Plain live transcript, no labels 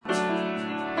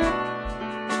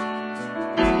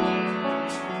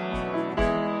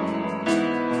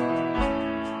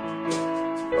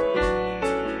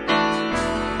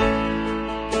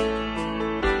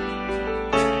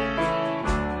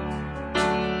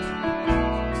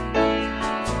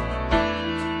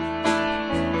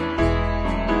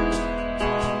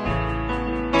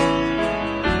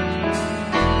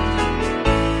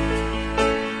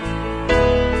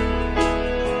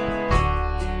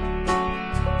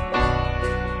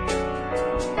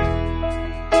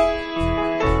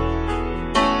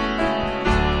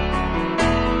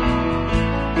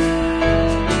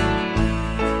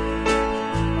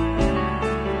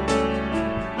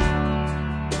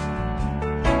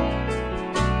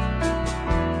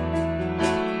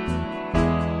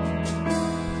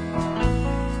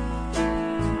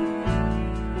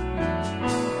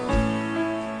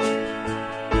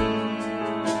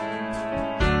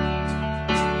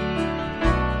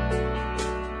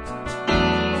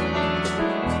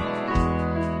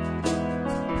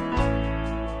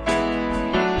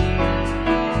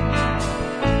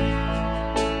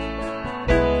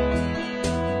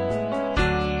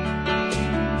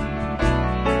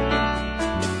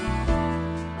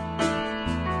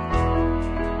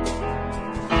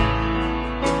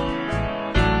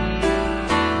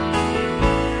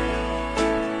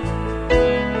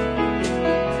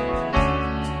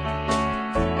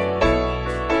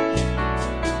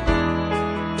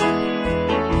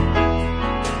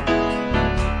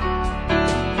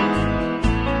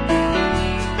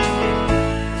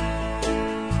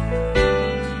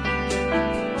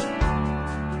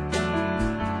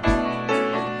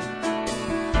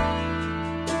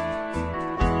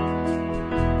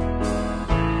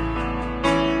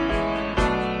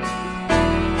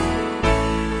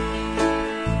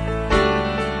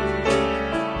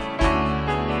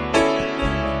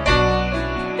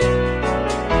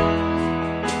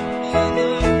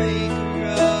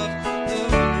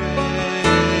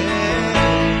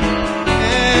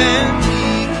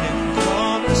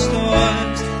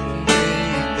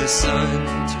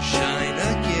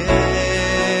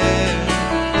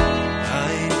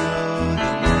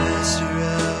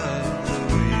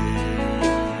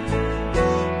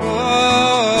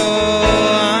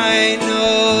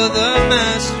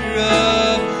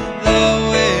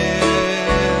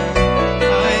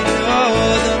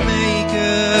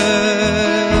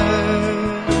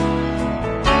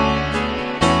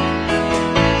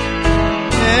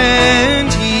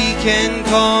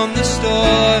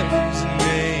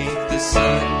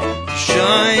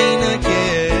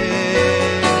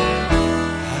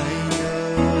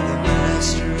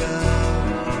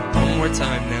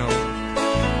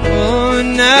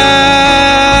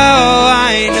now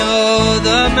I know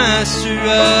the master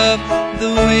of the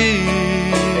wind.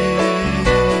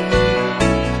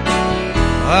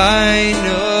 I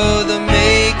know the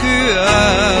maker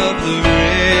of the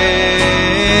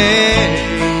rain,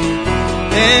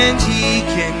 and he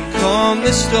can calm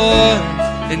the storm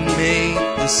and make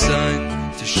the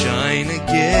sun to shine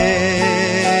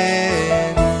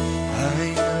again.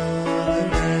 I know the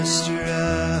master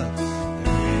of the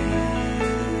rain.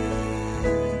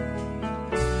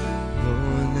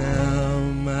 Oh, now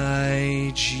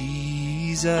my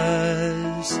Jesus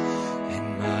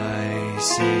and my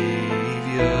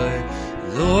Savior,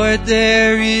 Lord,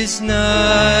 there is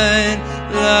none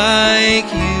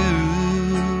like you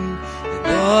in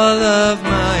all of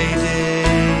my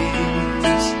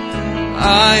days.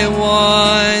 I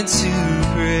want to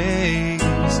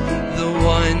praise the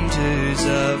wonders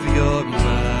of your mighty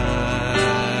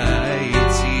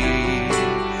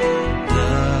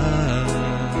love.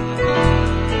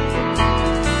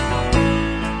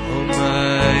 Oh,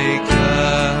 my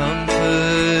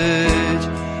comfort,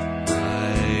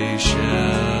 my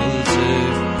shelter,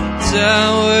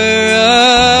 tower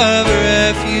of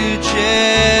refuge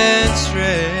and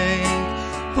strength.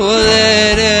 Oh,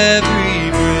 let every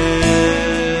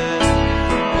breath,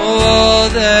 all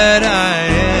that I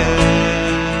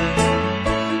am,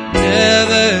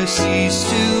 never cease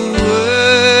to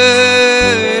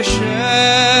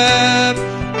worship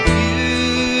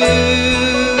you.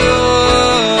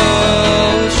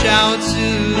 Oh, shout to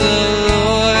the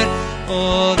Lord,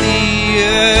 all the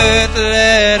earth,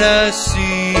 let us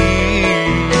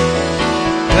sing.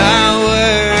 Power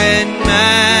and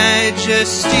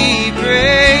majesty,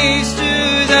 praise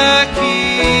to the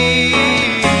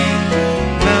King.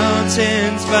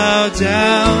 Mountains bow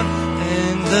down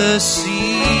and the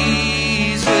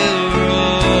seas will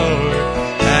roar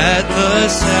at the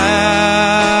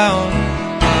sound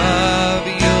of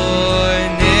your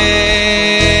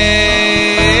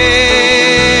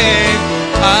name.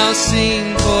 I'll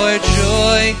sing for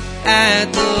joy at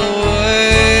the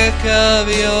work of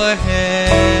your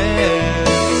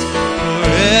hands.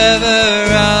 Forever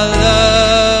I'll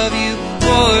love you,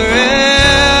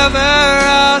 forever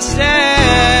I'll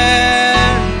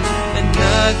stand. And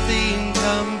nothing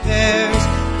compares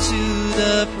to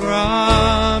the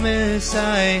promise I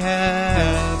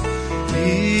have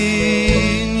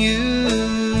in you.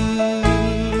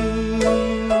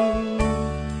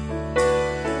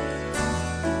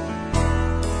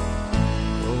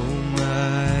 Oh,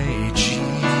 my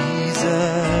Jesus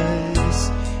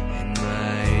and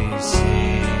my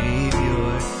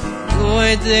Savior,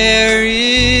 Lord, there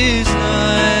is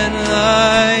none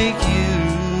like you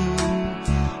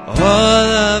all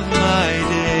of my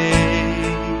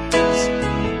days.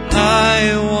 I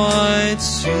want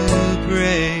to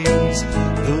praise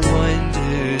the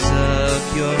wonders of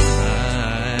your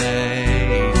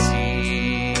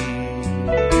mighty.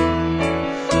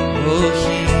 Oh,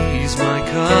 he's my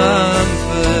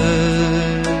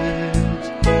comfort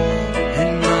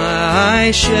and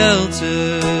my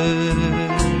shelter,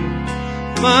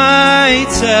 my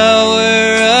tower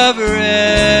of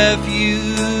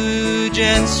refuge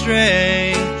and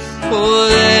strength. Oh,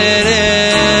 let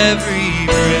every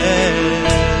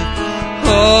breath,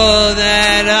 all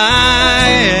that I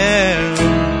am,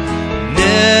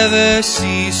 never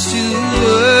cease to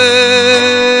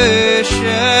worship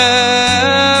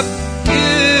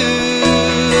you.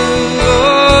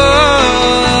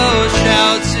 Oh,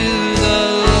 shout to the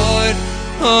Lord,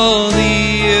 all the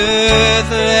earth,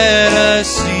 let us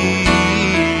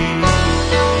sing.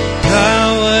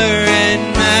 Power and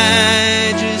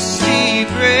majesty,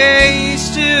 praise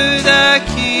to the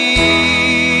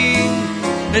King.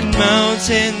 And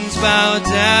mountains bow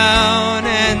down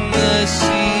and the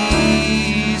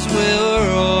seas will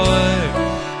roar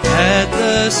at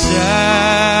the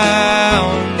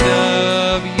sound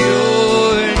of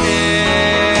your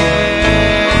name.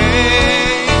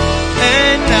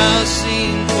 And I'll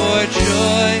sing for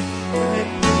joy at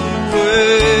the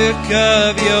work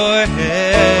of your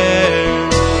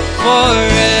hands.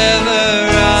 Forever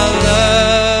I'll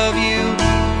love you,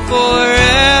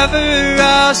 forever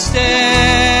I'll stand.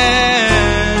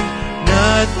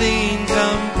 Nothing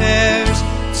compares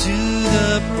to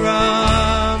the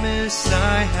promise I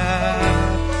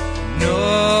have.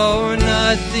 No,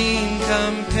 nothing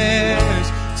compares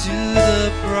to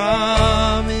the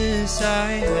promise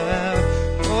I have.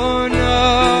 Oh,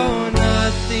 no,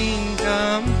 nothing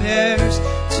compares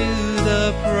to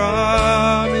the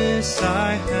promise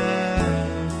I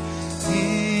have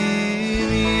in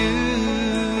you.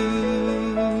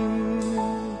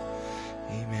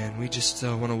 Amen. We just just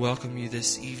want to welcome you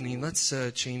this evening. Let's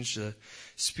change the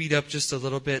speed up just a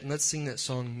little bit, and let's sing that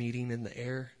song, Meeting in the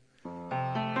Air.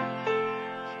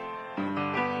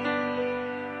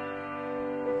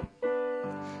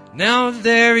 Now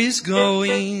there is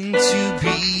going to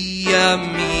be a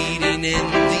meeting in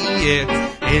the air,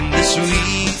 in the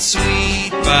sweet,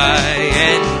 sweet by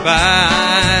and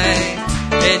by.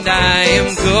 And I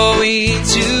am going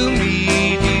to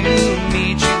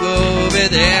meet you over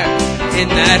there, in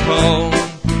that home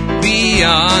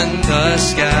beyond the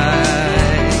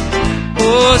sky.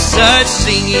 Oh, such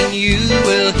singing you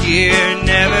will hear,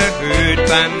 never heard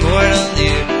by mortal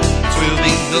ear. 'Twill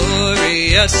be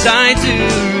glorious sight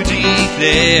to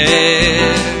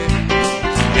declare.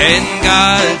 And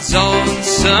God's own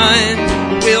Son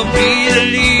will be the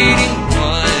leading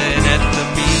one at the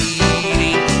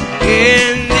meeting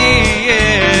in the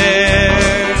air.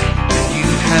 You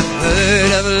have heard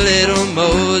of little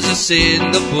Moses in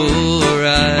the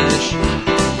bulrush.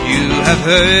 You have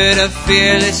heard of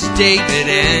fearless David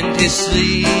and his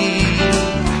sleep.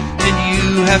 And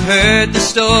you have heard the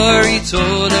story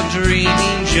told of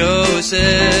dreaming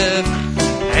Joseph,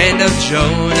 and of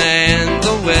Jonah and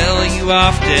the well you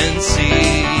often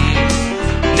see.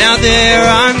 Now there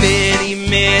are many,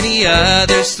 many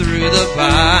others through the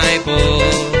Bible.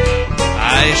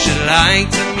 I should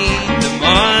like to meet them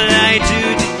all, I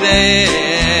do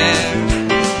declare.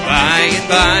 By and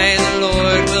by the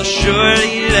Lord will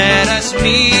surely let us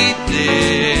meet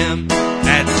them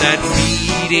at that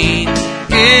meeting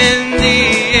in the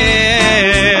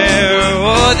air.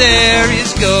 Oh, there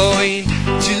is going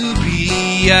to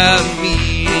be a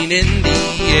meeting in the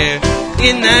air,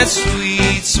 in that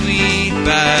sweet, sweet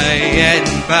by and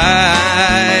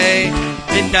by.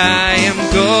 And I am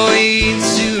going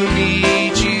to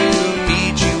meet you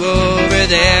over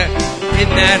there, in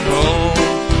that home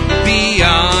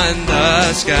beyond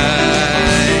the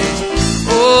skies.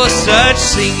 Oh, such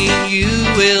singing you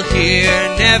will hear,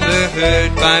 never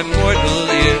heard by mortal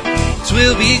ear.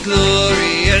 'Twill be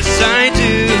glorious, I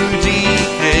do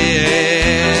declare.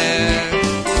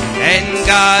 And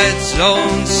God's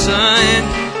own Son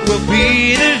will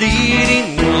be the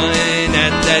leading one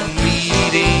at that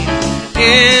meeting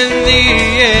in the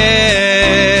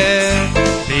air.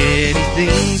 Many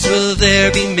things will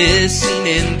there be missing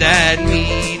in that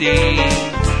meeting,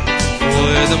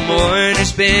 for the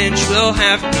mourner's bench will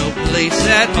have no place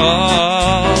at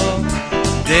all.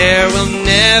 There will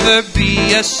never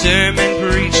be a sermon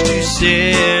preached to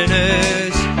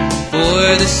sinners,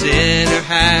 for the sinner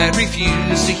had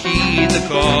refused to heed the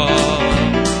call.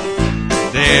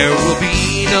 There will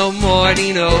be no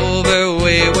mourning over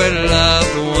wayward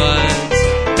loved ones,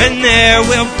 and there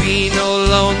will be no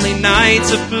lonely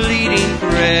nights of pleading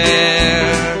prayer.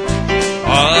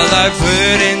 All our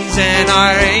burdens and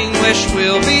our anguish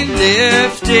will be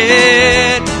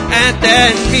lifted at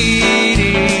that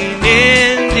meeting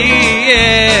in the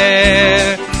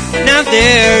air. Now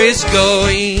there is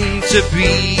going to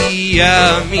be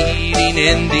a meeting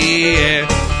in the air,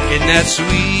 in that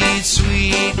sweet,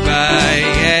 sweet by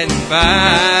and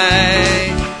by.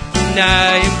 And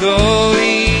I am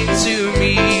going to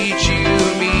meet you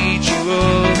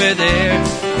over there,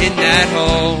 in that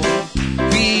home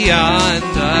beyond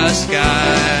the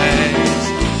skies.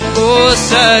 Oh,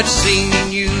 such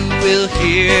singing you will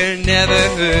hear, never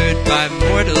heard by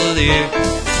mortal ear.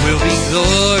 'Twill be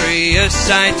glorious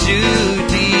sight to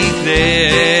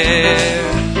declare.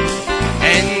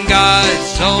 And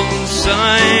God's own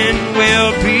Son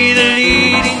will be the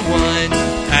leading one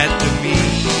at the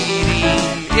meeting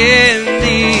in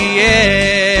the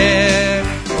air.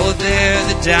 Oh, there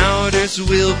the doubters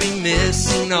will be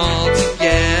missing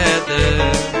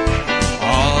altogether.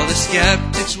 All the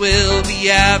skeptics will be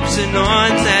absent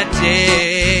on that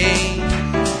day.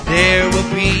 There will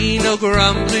be no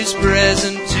grumblers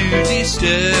present to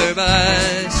disturb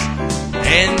us,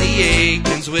 and the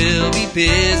Acans will be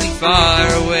busy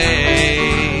far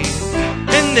away.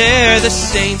 And there the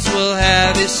saints will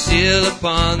have His seal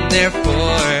upon their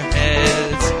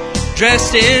foreheads,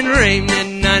 dressed in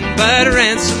raiment none but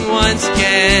ransomed ones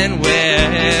can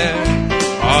wear.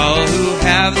 All who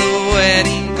have the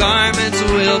wedding garments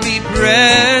will be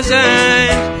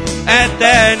present at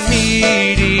that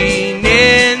meeting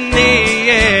in the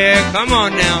air. Come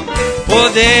on now. For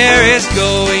there is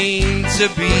going to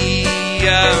be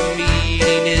a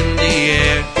meeting in the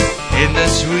air, in the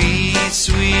sweet,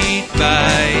 sweet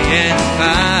by and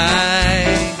by.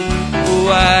 Oh,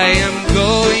 I am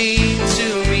going to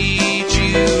meet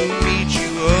you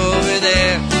over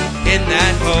there, in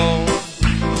that home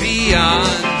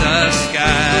beyond the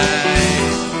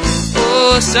skies.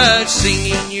 Oh, such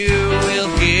singing you will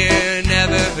hear,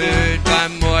 never heard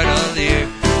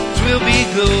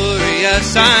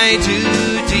glorious, I do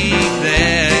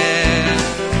declare.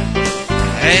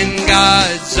 And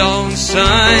God's own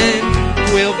Son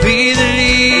will be the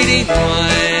leading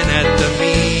one at the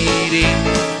meeting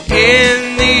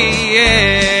in the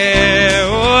air.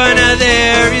 Oh, now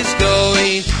there is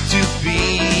going to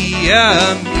be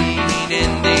a meeting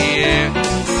in the air,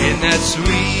 in that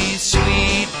sweet,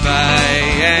 sweet by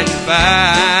and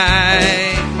by.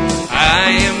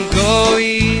 I am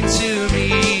going to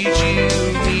meet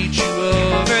you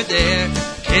over there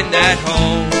in that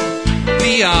home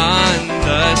beyond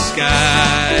the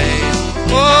skies.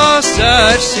 Oh,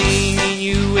 such singing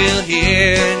you will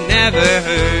hear, never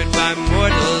heard by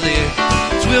mortal ear.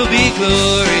 It will be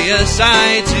glorious,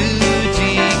 I do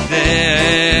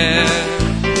declare.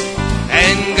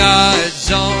 And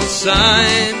God's own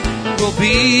Son will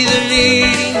be the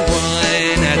leading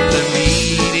one at the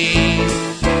meeting.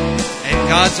 And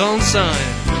God's own Son,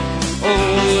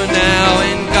 oh, now,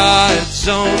 and God's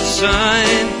own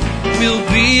Son will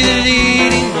be the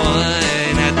leading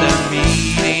one at the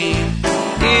meeting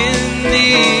in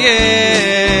the air.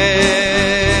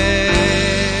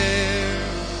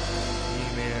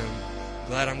 Amen.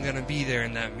 Glad I'm going to be there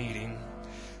in that meeting.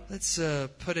 Let's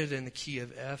put it in the key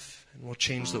of F, and we'll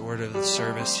change the order of the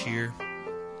service here.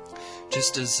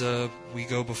 Just as we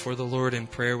go before the Lord in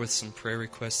prayer with some prayer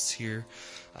requests here,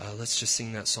 let's just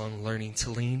sing that song, Learning to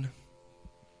Lean.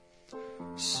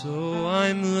 So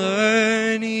I'm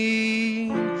learning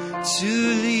to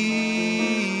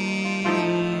lean,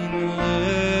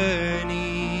 learning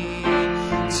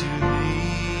to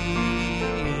lean,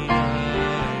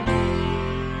 I'm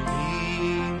learning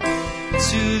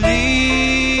to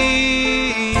lean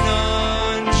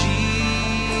on Jesus,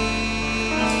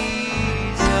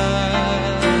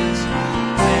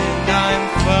 and I'm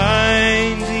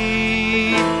finding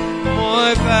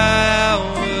more power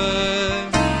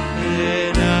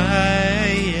than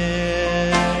I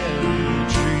ever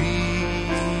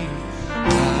dreamed.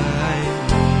 I'm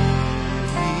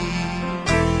learning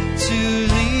to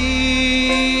lean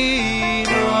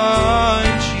on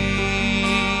Jesus.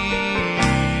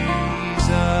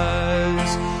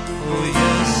 Oh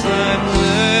yes, I'm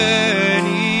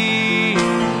learning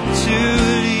to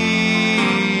lean.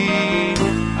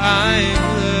 I'm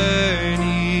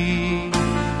learning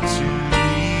to lean.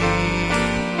 I'm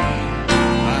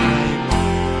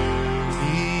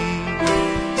learning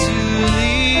to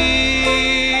lean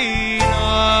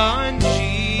on Jesus,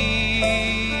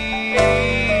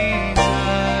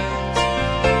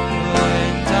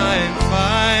 and I'm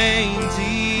finding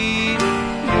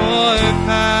more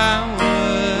power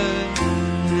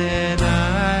than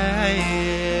I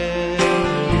ever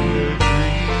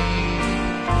dreamed.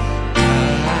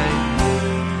 I'm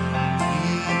learning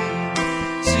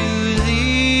to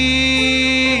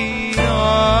lean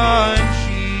on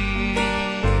Jesus.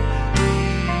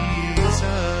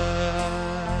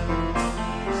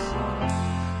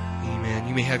 Amen.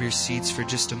 You may have your seats for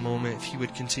just a moment. If you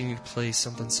would continue to play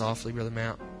something softly, Brother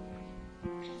Matt.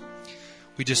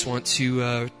 We just want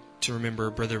to remember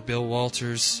Brother Bill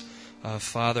Walters'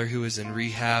 father, who is in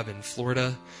rehab in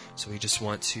Florida. So we just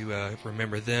want to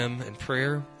remember them in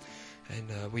prayer.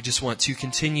 And we just want to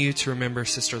continue to remember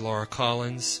Sister Laura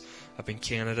Collins up in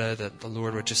Canada, that the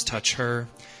Lord would just touch her,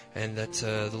 and that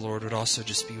the Lord would also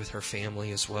just be with her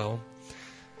family as well.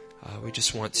 We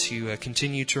just want to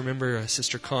continue to remember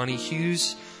Sister Connie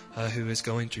Hughes, who is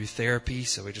going through therapy.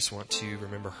 So we just want to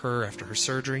remember her after her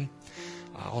surgery.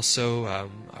 Also, I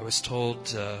was told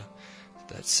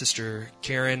that Sister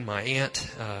Karen, my aunt,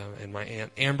 and my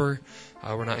Aunt Amber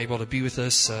were not able to be with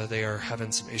us. They are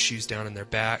having some issues down in their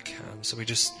back. So we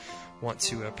just want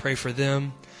to pray for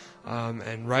them.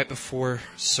 And right before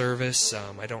service,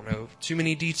 I don't know too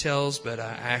many details, but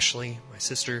Ashley, my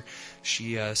sister,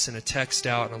 she sent a text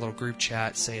out in a little group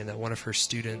chat saying that one of her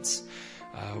students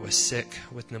was sick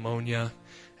with pneumonia,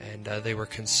 and they were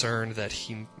concerned that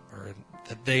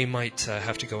that they might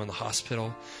have to go in the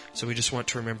hospital. So we just want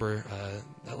to remember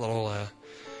that little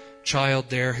child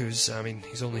there who's,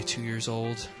 he's only 2 years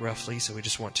old, roughly, so we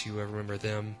just want to remember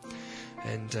them.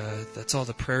 And that's all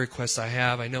the prayer requests I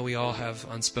have. I know we all have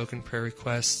unspoken prayer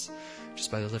requests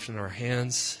just by the lifting of our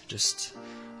hands. Just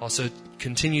also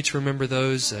continue to remember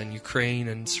those in Ukraine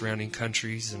and surrounding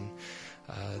countries, and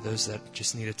those that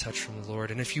just need a touch from the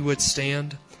Lord. And if you would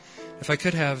stand, if I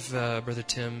could have Brother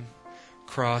Tim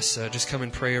Cross just come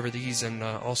and pray over these, and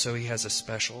also he has a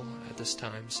special at this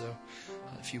time, so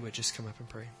if you would just come up and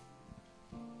pray.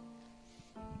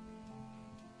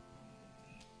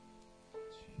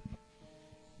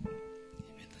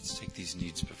 Let's take these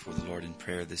needs before the Lord in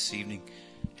prayer this evening.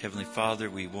 Heavenly Father,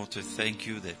 we want to thank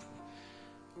you that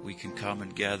we can come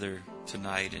and gather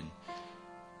tonight and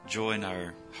join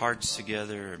our hearts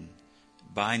together and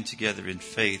bind together in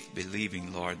faith,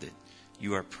 believing, Lord, that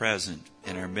you are present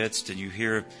in our midst and you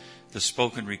hear the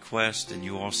spoken request, and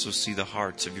you also see the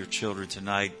hearts of your children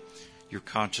tonight. You're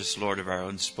conscious, Lord, of our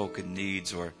unspoken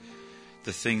needs, or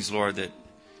the things, Lord, that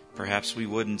perhaps we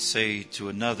wouldn't say to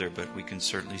another, but we can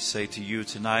certainly say to you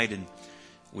tonight. And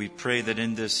we pray that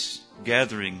in this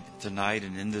gathering tonight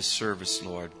and in this service,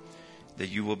 Lord, that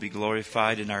you will be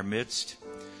glorified in our midst.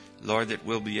 Lord, that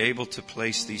we'll be able to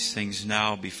place these things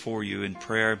now before you in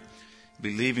prayer,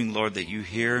 believing, Lord, that you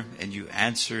hear and you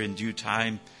answer in due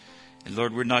time. And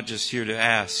Lord, we're not just here to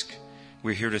ask.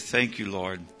 We're here to thank you,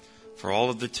 Lord, for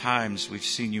all of the times we've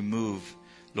seen you move,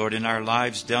 Lord, in our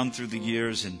lives down through the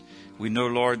years. And we know,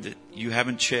 Lord, that you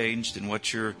haven't changed in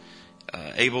what you're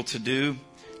able to do.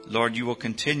 Lord, you will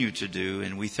continue to do,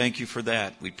 and we thank you for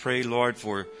that. We pray, Lord,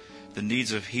 for the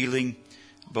needs of healing,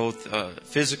 both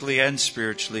physically and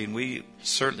spiritually. And we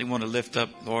certainly want to lift up,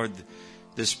 Lord,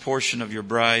 this portion of your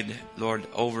bride, Lord,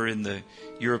 over in the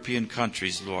European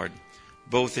countries, Lord,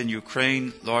 both in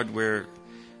Ukraine, Lord, where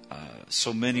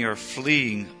so many are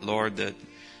fleeing, Lord,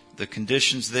 the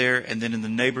conditions there, and then in the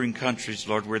neighboring countries,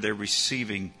 Lord, where they're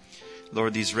receiving,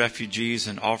 Lord, these refugees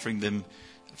and offering them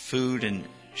food and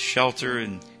shelter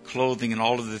and clothing and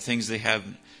all of the things they have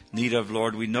need of,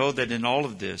 Lord. We know that in all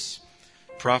of this,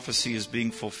 prophecy is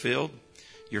being fulfilled.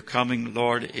 Your coming,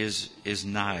 Lord, is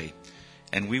nigh.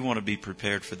 And we want to be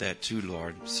prepared for that too,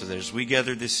 Lord. So that as we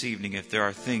gather this evening, if there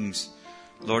are things,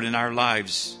 Lord, in our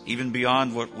lives, even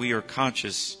beyond what we are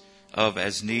conscious of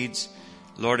as needs,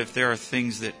 Lord, if there are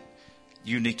things that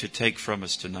you need to take from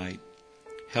us tonight,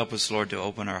 help us, Lord, to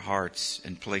open our hearts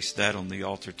and place that on the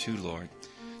altar too, Lord,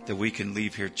 that we can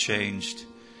leave here changed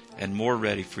and more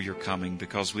ready for your coming,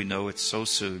 because we know it's so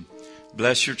soon.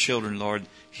 Bless your children, Lord,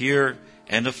 here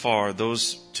and afar,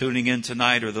 those tuning in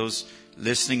tonight or those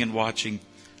listening and watching.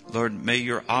 Lord, may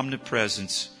your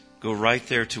omnipresence go right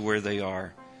there to where they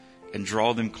are and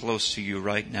draw them close to you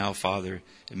right now, Father,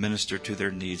 and minister to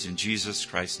their needs. In Jesus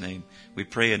Christ's name, we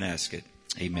pray and ask it.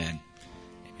 Amen.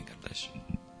 Amen. God bless you.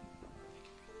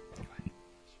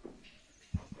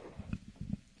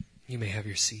 You may have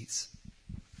your seats.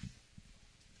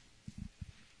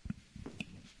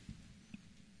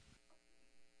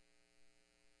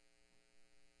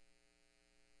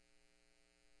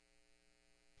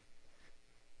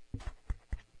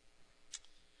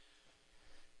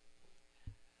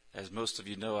 As most of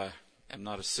you know, I am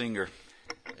not a singer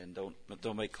and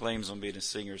don't make claims on being a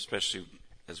singer, especially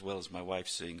as well as my wife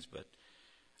sings. But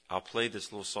I'll play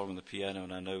this little song on the piano,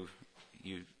 and I know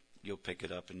you'll pick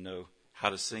it up and know how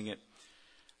to sing it.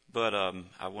 But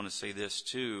I want to say this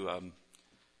too.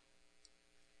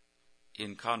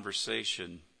 In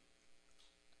conversation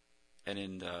and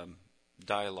in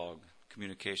dialogue,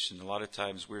 communication, a lot of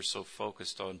times we're so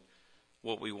focused on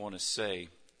what we want to say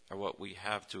or what we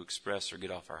have to express or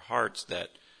get off our hearts that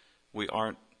we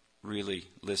aren't really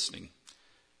listening.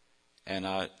 And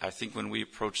I think when we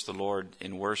approach the Lord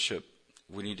in worship,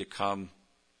 we need to come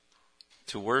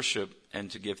to worship and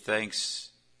to give thanks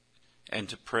and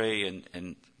to pray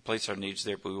and place our needs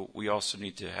there. But we also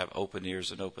need to have open ears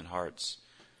and open hearts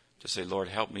to say, Lord,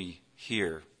 help me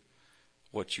hear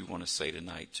what you want to say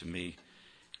tonight to me.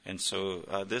 And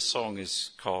so this song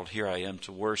is called Here I Am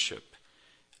to Worship.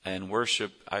 And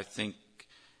worship, I think,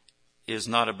 is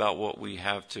not about what we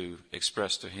have to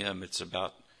express to him. It's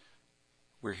about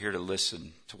we're here to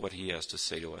listen to what he has to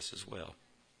say to us as well.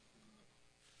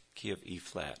 Key of E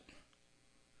flat.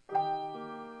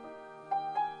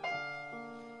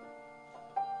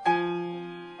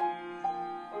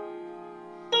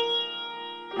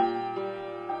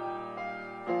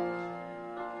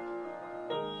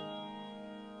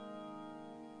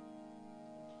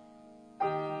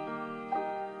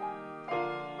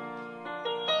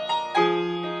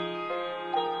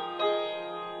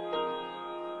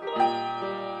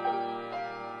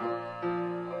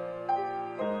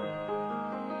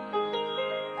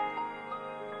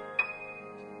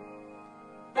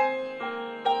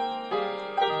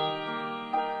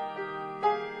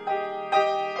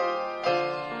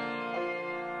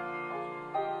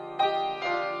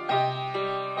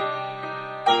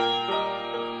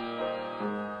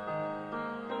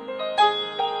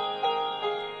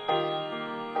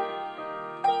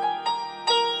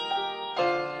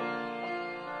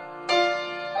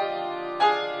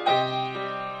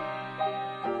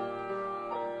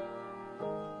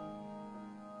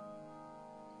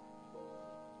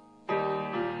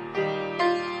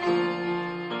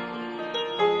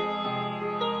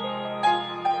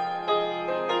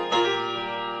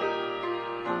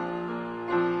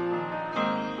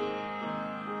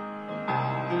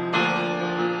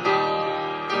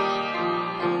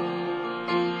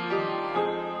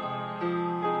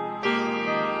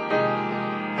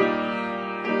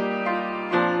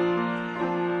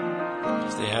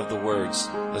 words.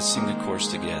 Let's sing the chorus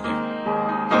together.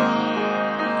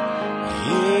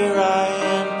 Here I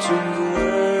am to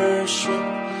worship.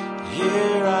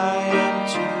 Here I am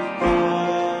to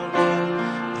bow down.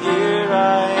 Here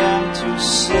I am to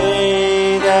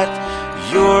say that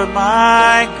you're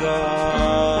my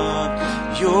God.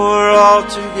 You're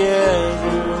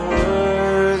altogether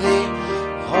worthy,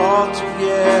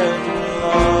 altogether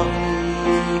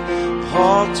lovely,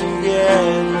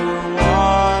 altogether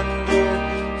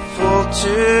wonderful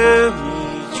to me.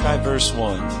 Try verse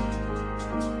 1.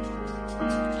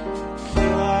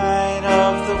 Light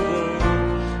of the world,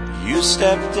 you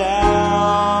step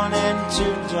down into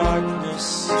darkness.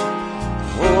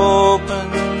 Open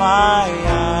my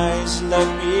eyes, let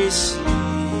me see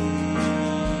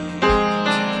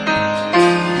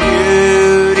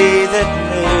beauty that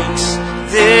makes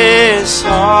this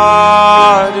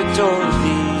heart adore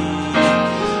thee.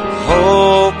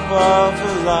 Hope of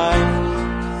a life.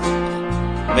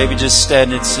 Maybe just stand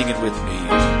and sing it with me.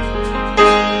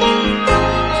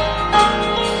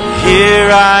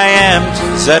 Here I am.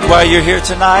 Is that why you're here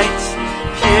tonight?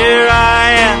 Here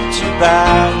I am to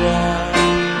bow down.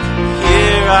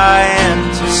 Here I am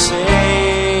to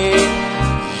say,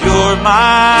 you're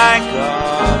my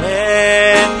God,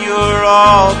 and you're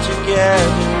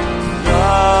altogether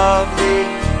lovely,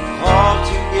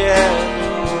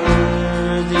 altogether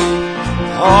worthy,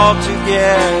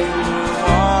 altogether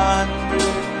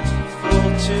wonderful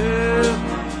to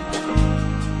me.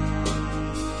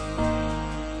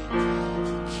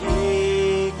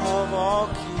 King of all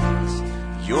kings,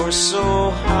 you're so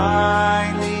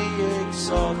highly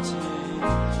exalted,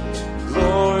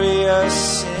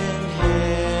 glorious in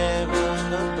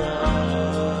heaven above.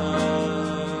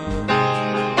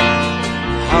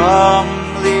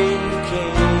 Humbly you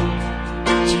came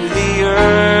to the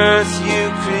earth you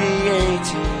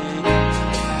created,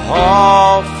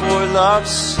 all for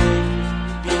love's sake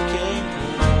became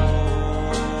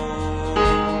poor.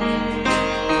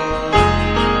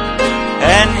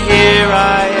 And here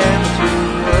I am to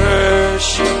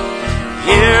worship,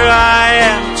 here I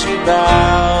am to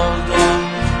bow down,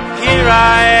 here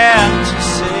I am to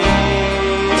say,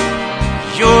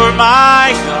 you're my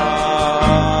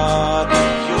God,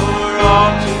 you're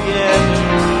altogether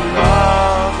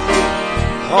lovely,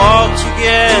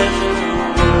 altogether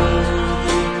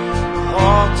worthy,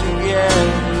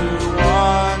 altogether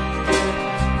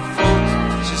wonderful.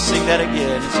 Just sing that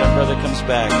again as our brother comes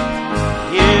back.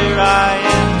 Here I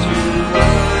am to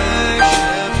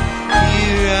worship,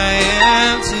 here I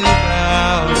am to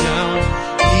bow down,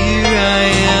 here I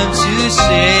am to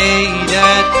say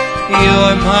that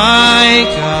you're my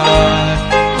God.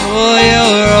 Oh,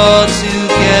 you're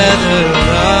altogether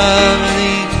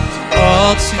lovely,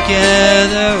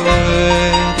 altogether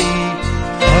worthy,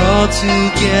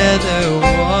 altogether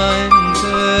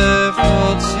wonderful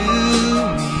to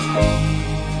me.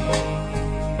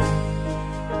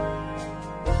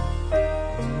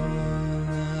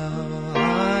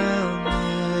 I'll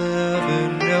never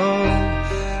know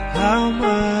how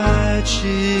much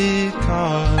it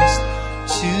cost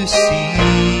to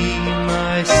see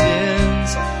my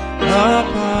sins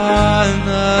upon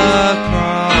the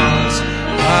cross.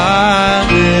 I'll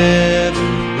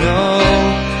never know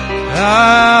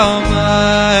how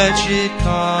much it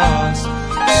cost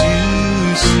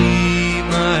to see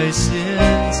my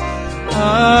sins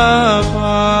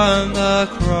upon the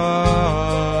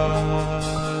cross.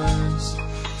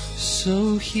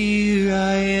 So here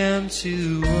I am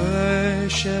to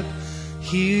worship,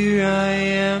 here I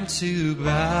am to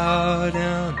bow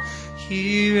down,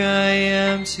 here I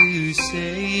am to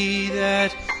say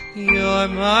that you're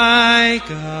my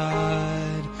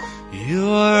God.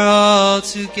 You're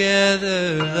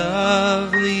altogether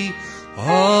lovely,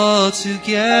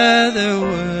 altogether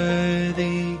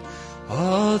worthy,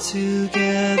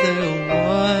 altogether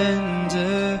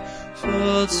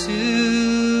wonderful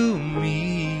to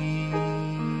me.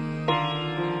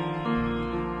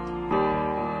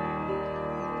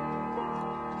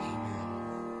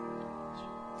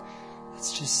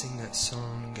 Let's just sing that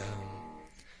song.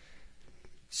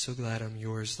 So glad I'm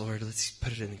yours, Lord. Let's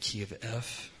put it in the key of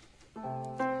F.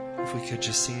 If we could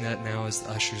just sing that now as the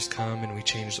ushers come and we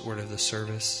change the order of the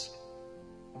service.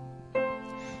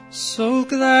 So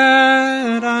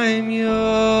glad I'm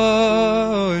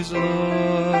yours,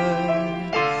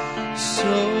 Lord.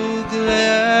 So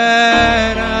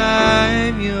glad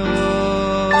I'm yours.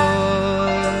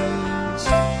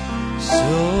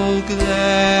 So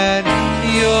glad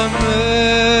your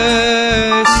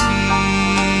mercy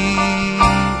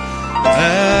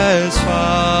has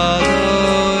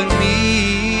followed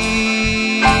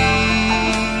me.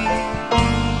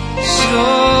 So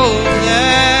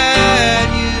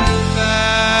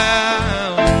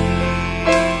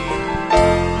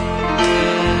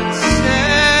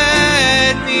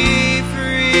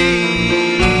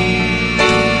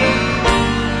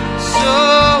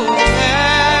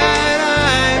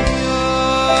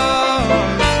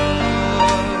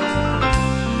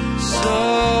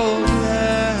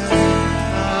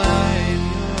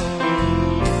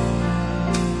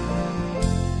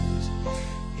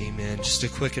Just a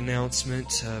quick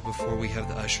announcement before we have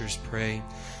the ushers pray.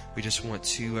 We just want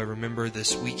to remember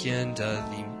this weekend,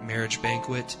 the marriage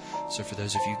banquet. So for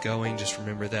those of you going, just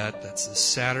remember that. That's this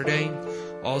Saturday.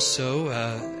 Also,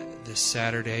 this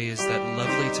Saturday is that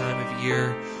lovely time of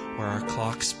year where our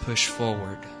clocks push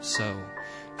forward. So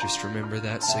just remember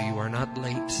that so you are not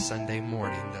late Sunday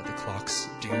morning, that the clocks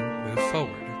do move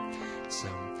forward. So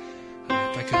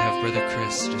if I could have Brother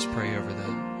Chris just pray over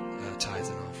the tithes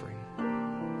and offering.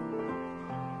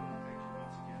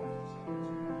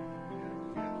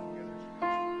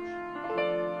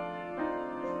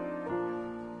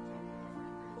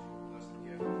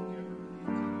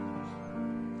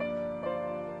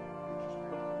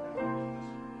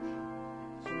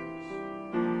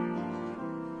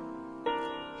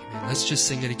 Let's just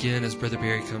sing it again as Brother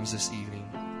Barry comes this evening.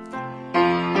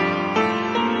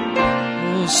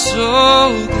 Oh,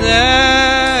 so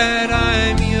glad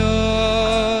I'm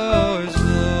yours,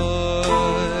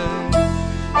 Lord.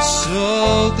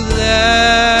 So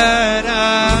glad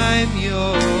I'm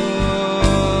yours.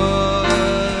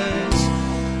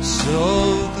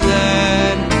 So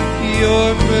glad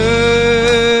your mercy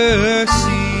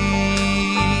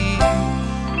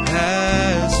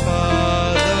has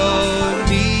followed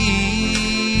me.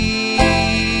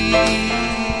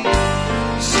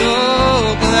 So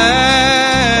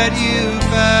glad you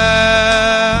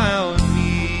found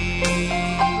me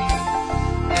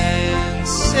and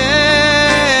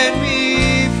set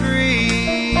me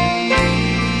free.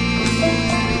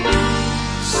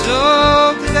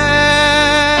 So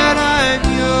glad I'm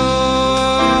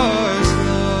yours,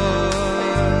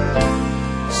 Lord.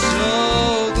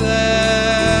 So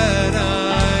glad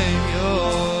I'm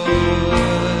yours.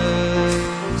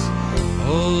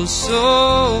 Oh,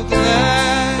 so glad.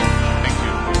 Thank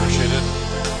you. Appreciate it.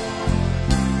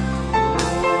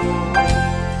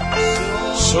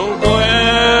 So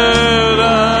glad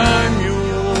I'm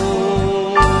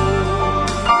yours.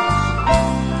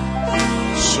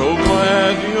 So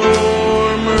glad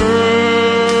your mercy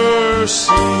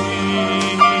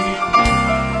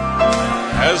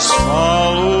has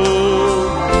followed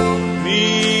me.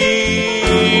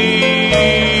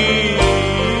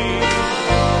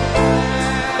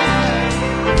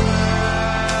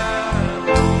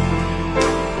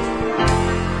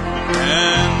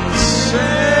 And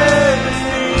set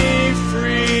me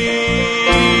free.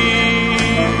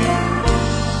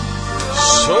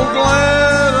 So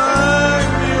glad I'm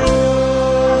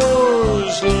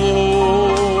yours,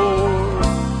 Lord.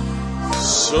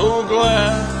 So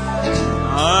glad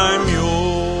I'm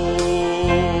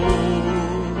yours.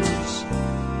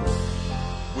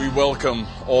 We welcome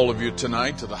all of you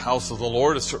tonight to the house of the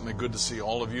Lord. It's certainly good to see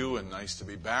all of you and nice to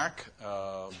be back.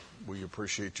 We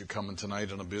appreciate you coming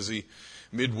tonight on a busy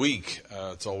midweek.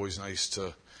 It's always nice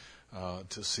to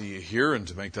see you here and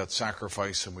to make that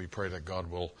sacrifice, and we pray that God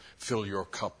will fill your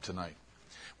cup tonight.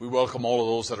 We welcome all of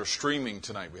those that are streaming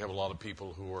tonight. We have a lot of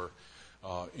people who are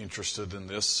interested in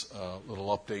this little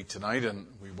update tonight, and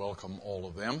we welcome all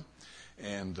of them.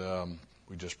 And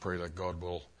we just pray that God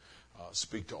will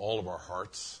speak to all of our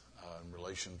hearts in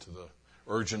relation to the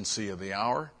urgency of the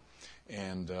hour.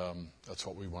 And that's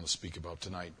what we want to speak about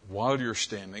tonight. While you're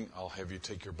standing, I'll have you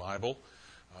take your Bible,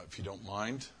 if you don't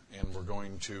mind. And we're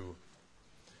going to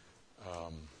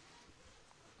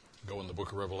go in the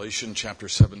book of Revelation, chapter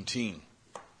 17.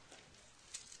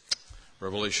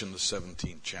 Revelation, the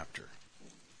 17th chapter.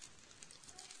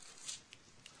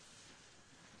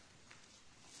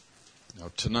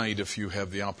 Now, tonight, if you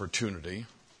have the opportunity,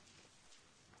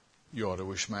 you ought to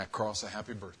wish Matt Cross a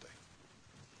happy birthday.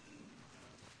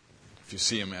 If you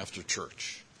see him after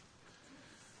church.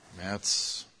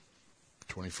 Matt's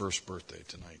 21st birthday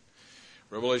tonight.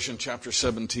 Revelation chapter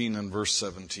 17 and verse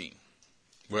 17.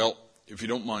 Well, if you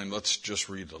don't mind, let's just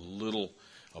read a little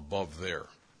above there.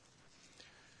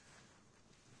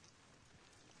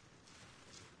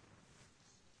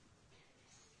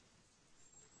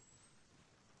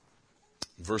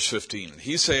 Verse 15,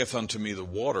 He saith unto me, the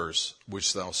waters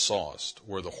which thou sawest,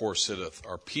 where the horse sitteth,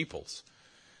 are peoples,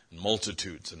 and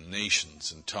multitudes, and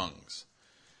nations, and tongues.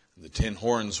 And the 10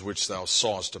 horns which thou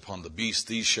sawest upon the beast,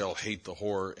 these shall hate the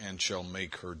whore, and shall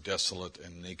make her desolate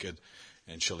and naked,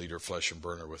 and shall eat her flesh and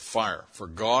burn her with fire. For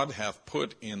God hath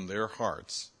put in their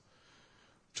hearts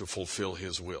to fulfill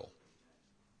his will.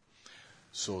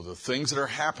 So the things that are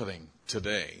happening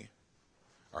today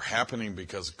are happening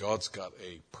because God's got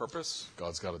a purpose,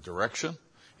 God's got a direction,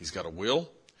 he's got a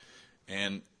will,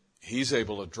 and he's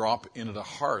able to drop into the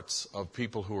hearts of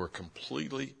people who are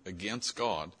completely against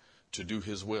God to do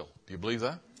his will. Do you believe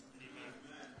that?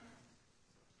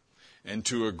 and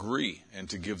to agree, and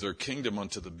to give their kingdom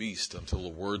unto the beast, until the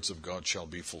words of God shall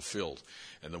be fulfilled.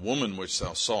 And the woman which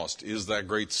thou sawest is that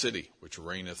great city, which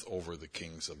reigneth over the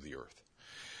kings of the earth.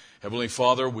 Heavenly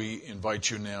Father, we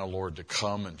invite you now, Lord, to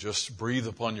come and just breathe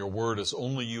upon your word as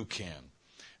only you can.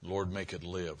 Lord, make it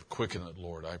live. Quicken it,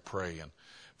 Lord, I pray. And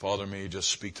Father, may you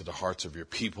just speak to the hearts of your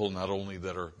people, not only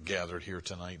that are gathered here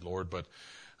tonight, Lord, but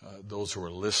those who are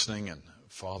listening. And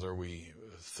Father, we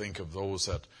think of those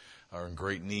that are in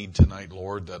great need tonight,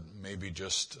 Lord, that maybe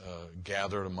just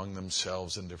gathered among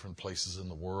themselves in different places in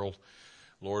the world.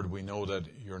 Lord, we know that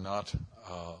you're not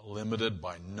limited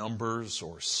by numbers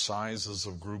or sizes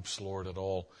of groups, Lord, at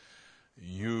all.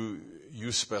 You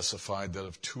specified that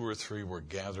if 2 or 3 were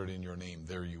gathered in your name,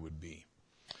 there you would be.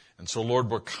 And so, Lord,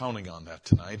 we're counting on that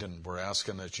tonight, and we're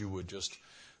asking that you would just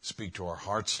speak to our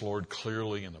hearts, Lord,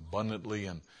 clearly and abundantly.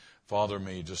 And Father,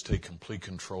 may you just take complete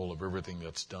control of everything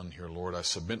that's done here, Lord. I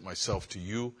submit myself to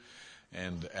you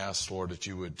and ask, Lord, that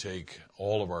you would take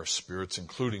all of our spirits,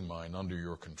 including mine, under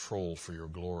your control for your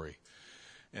glory.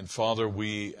 And Father,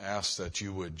 we ask that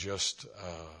you would just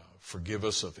forgive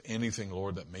us of anything,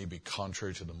 Lord, that may be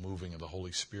contrary to the moving of the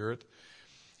Holy Spirit.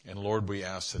 And Lord, we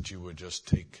ask that you would just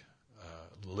take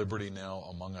liberty now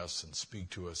among us and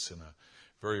speak to us in a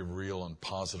very real and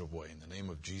positive way. In the name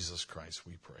of Jesus Christ,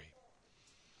 we pray.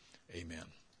 Amen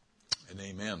and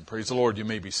amen. Praise the Lord. You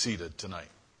may be seated tonight.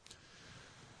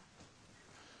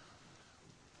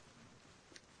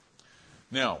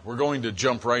 Now, we're going to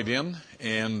jump right in,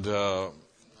 and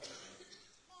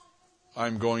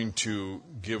I'm going to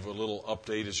give a little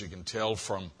update, as you can tell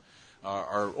from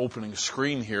our opening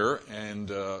screen here, and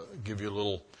give you a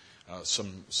little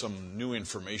some new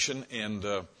information. And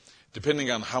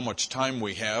depending on how much time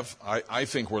we have, I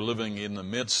think we're living in the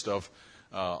midst of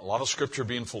a lot of Scripture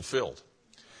being fulfilled.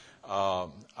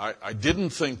 I didn't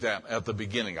think that at the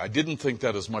beginning. I didn't think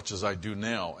that as much as I do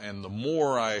now. And the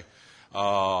more I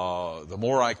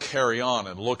carry on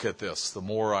and look at this, the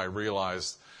more I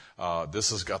realize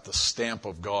this has got the stamp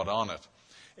of God on it.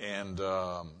 And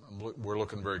we're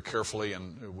looking very carefully,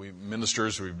 and we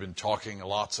ministers, we've been talking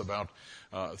lots about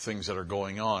things that are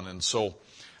going on. And so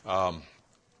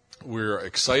we're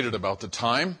excited about the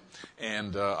time,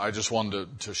 and I just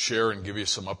wanted to share and give you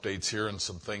some updates here and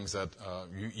some things that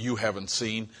you haven't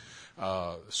seen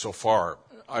so far.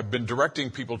 I've been directing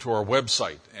people to our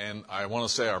website, and I want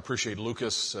to say I appreciate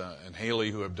Lucas and Haley,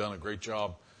 who have done a great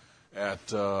job at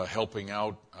helping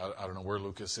out. I don't know where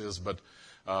Lucas is, but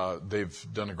they've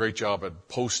done a great job at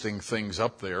posting things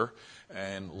up there,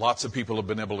 and lots of people have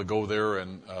been able to go there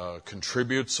and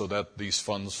contribute so that these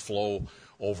funds flow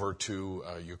over to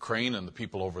Ukraine and the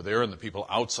people over there and the people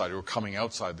outside who are coming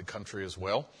outside the country as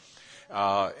well.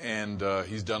 And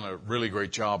he's done a really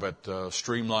great job at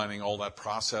streamlining all that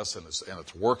process, and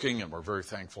it's working, and we're very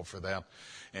thankful for that,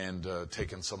 and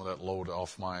taking some of that load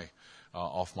off my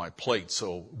plate.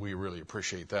 So we really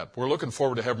appreciate that. We're looking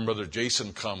forward to having Brother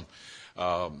Jason come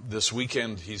this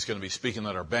weekend. He's going to be speaking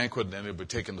at our banquet, and then he'll be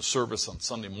taking the service on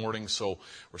Sunday morning. So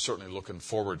we're certainly looking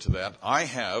forward to that. I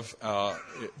have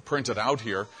printed out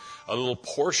here a little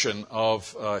portion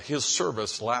of his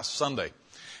service last Sunday.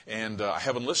 And I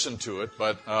haven't listened to it,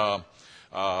 but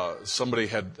somebody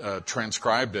had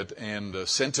transcribed it and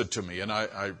sent it to me, and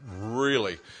I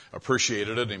really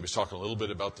appreciated it. And he was talking a little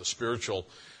bit about the spiritual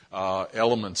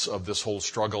elements of this whole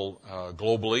struggle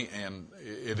globally, and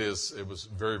it was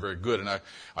very, very good. And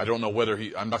I don't know whether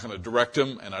I'm not going to direct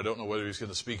him, and I don't know whether he's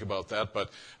going to speak about that,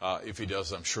 but if he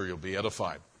does, I'm sure you'll be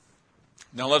edified.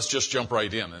 Now let's just jump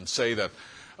right in and say that,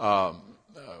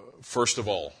 first of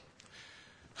all,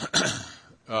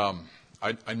 I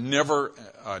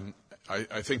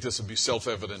think this would be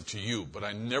self-evident to you, but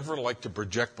I never like to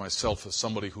project myself as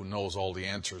somebody who knows all the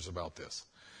answers about this.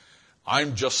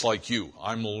 I'm just like you.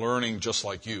 I'm learning just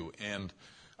like you, and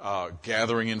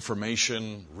gathering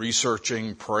information,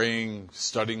 researching, praying,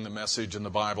 studying the message in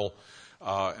the Bible.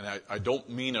 And I don't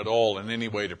mean at all in any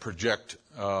way to project,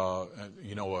 a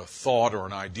thought or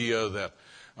an idea that,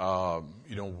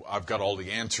 I've got all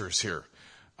the answers here.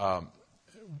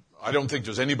 I don't think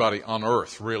there's anybody on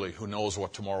earth, really, who knows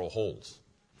what tomorrow holds.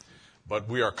 But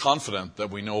we are confident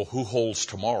that we know who holds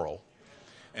tomorrow,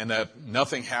 and that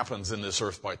nothing happens in this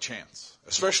earth by chance,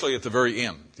 especially at the very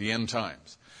end, the end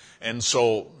times. And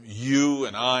so you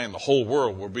and I and the whole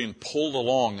world, we're being pulled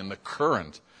along in the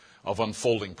current of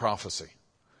unfolding prophecy.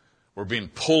 We're being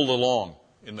pulled along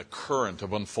in the current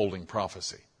of unfolding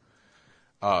prophecy.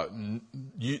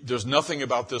 There's nothing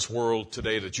about this world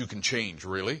today that you can change,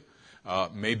 really.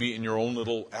 Maybe in your own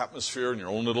little atmosphere, in your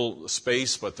own little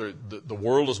space, but the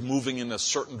world is moving in a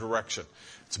certain direction.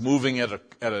 It's moving at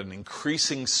an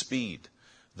increasing speed.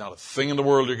 There's not a thing in the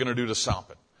world you're going to do to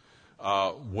stop it.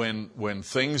 When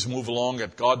things move along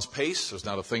at God's pace, there's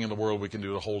not a thing in the world we can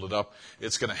do to hold it up.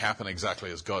 It's going to happen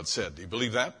exactly as God said. Do you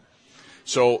believe that?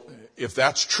 So if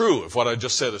that's true, if what I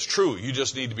just said is true, you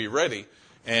just need to be ready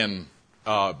and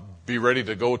be ready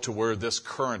to go to where this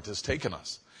current has taken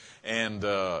us. And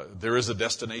there is a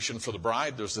destination for the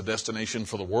bride. There's a destination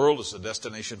for the world. There's a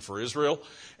destination for Israel.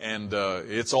 And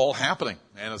it's all happening.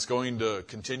 And it's going to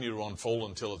continue to unfold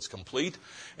until it's complete.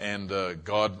 And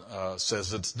God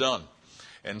says it's done.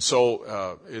 And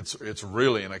so it's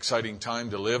really an exciting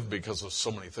time to live because of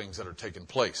so many things that are taking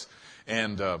place.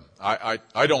 And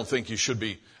I don't think you should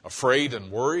be afraid and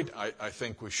worried. I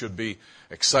think we should be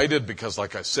excited because,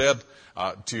 like I said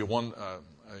to you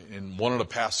in one of the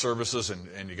past services,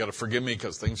 and you got to forgive me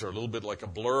because things are a little bit like a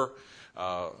blur,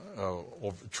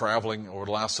 traveling over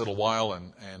the last little while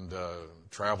and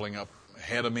traveling up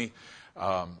ahead of me.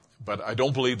 But I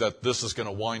don't believe that this is going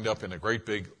to wind up in a great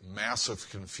big massive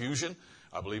confusion.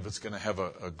 I believe it's going to have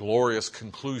a glorious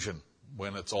conclusion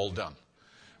when it's all done.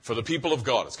 For the people of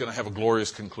God, it's going to have a glorious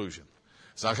conclusion.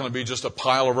 It's not going to be just a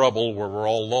pile of rubble where we're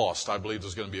all lost. I believe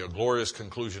there's going to be a glorious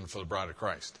conclusion for the bride of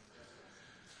Christ.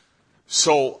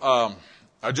 So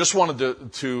I just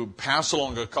wanted to pass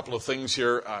along a couple of things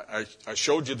here. I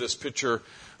showed you this picture,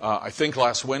 I think,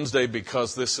 last Wednesday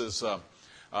because this is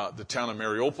the town of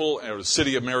Mariupol, or the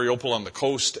city of Mariupol on the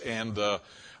coast, and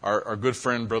our good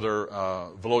friend, Brother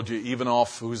Volodya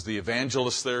Ivanov, who's the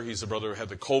evangelist there. He's the brother who had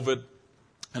the COVID.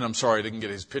 And I'm sorry I didn't get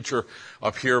his picture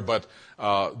up here, but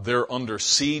they're under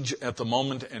siege at the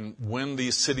moment. And when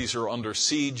these cities are under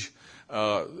siege,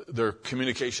 their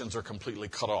communications are completely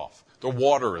cut off. Their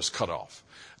water is cut off.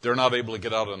 They're not able to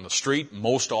get out on the street.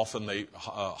 Most often they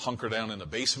hunker down in the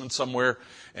basement somewhere.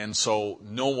 And so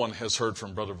no one has heard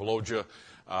from Brother Volodya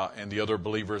and the other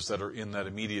believers that are in that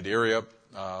immediate area.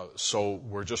 So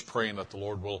we're just praying that the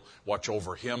Lord will watch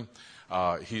over him.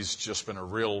 He's just been a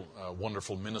real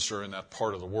wonderful minister in that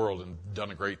part of the world and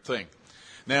done a great thing.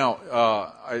 Now,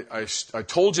 I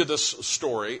told you this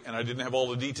story, and I didn't have all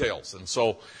the details, and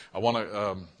so I want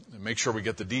to make sure we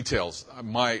get the details.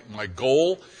 My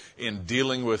goal in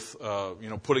dealing with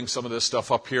putting some of this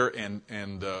stuff up here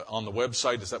and on the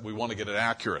website is that we want to get it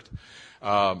accurate.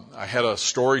 I had a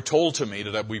story told to me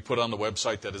that we put on the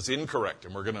website that is incorrect,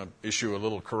 and we're going to issue a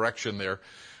little correction there.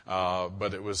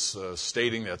 But it was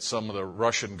stating that some of the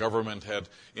Russian government had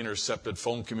intercepted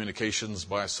phone communications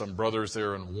by some brothers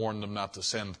there and warned them not to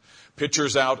send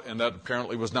pictures out, and that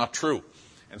apparently was not true.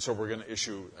 And so we're going to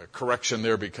issue a correction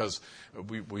there because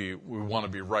we want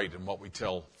to be right in what we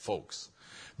tell folks.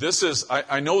 This is,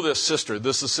 I know this sister.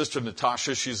 This is Sister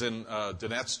Natasha. She's in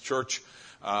Donetsk Church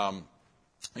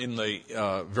in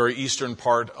the very eastern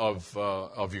part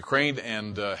of Ukraine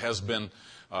and has been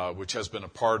which has been a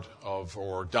part of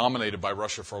or dominated by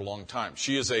Russia for a long time.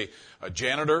 She is a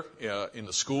janitor in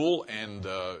the school, and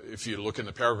if you look in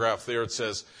the paragraph there, it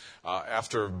says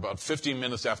after about 15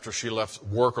 minutes after she left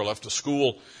work or left the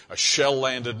school, a shell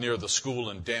landed near the school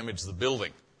and damaged the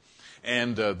building.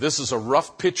 And this is a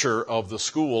rough picture of the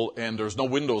school, and there's no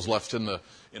windows left in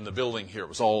the building here. It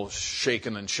was all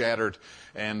shaken and shattered,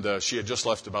 and she had just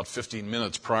left about 15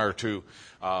 minutes prior to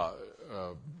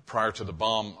the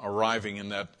bomb arriving in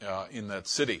that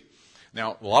city.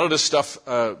 Now, a lot of this stuff,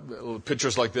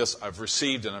 pictures like this, I've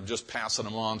received, and I'm just passing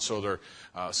them on. So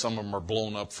some of them are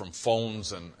blown up from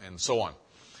phones and so on.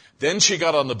 Then she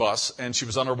got on the bus, and she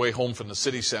was on her way home from the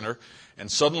city center.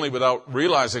 And suddenly, without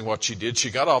realizing what she did,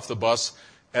 she got off the bus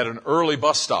at an early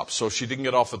bus stop. So she didn't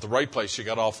get off at the right place. She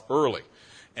got off early.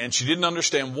 And she didn't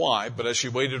understand why, but as she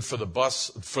waited for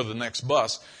the next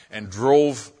bus, and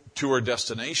drove to her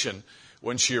destination,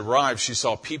 when she arrived, she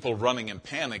saw people running in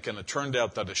panic, and it turned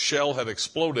out that a shell had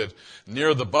exploded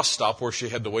near the bus stop where she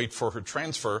had to wait for her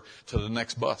transfer to the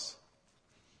next bus.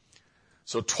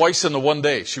 So twice in the one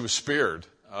day, she was spared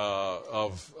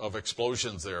of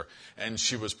explosions there, and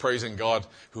she was praising God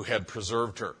who had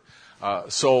preserved her.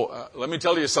 So let me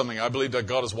tell you something. I believe that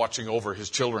God is watching over his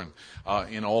children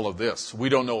in all of this. We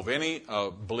don't know of any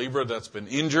believer that's been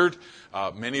injured.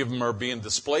 Many of them are being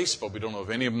displaced, but we don't know of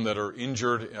any of them that are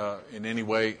injured in any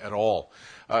way at all.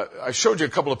 I showed you a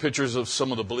couple of pictures of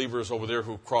some of the believers over there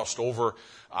who crossed over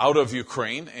out of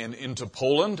Ukraine and into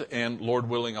Poland. And Lord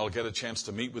willing, I'll get a chance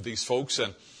to meet with these folks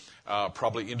and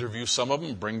probably interview some of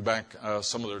them, bring back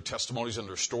some of their testimonies and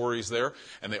their stories there.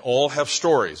 And they all have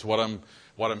stories. What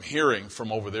I'm hearing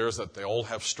from over there is that they all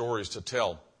have stories to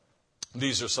tell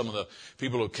These are some of the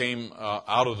people who came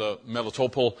out of the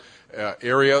Melitopol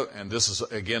area, and this is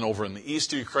again over in the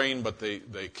east of Ukraine, but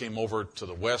they came over to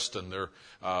the west, and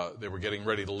they were getting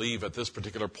ready to leave at this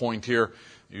particular point here.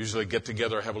 Usually get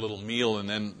together, have a little meal, and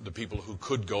then the people who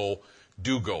could go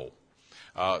do go.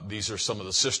 These are some of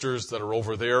the sisters that are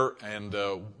over there, and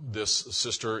this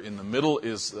sister in the middle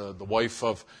is the wife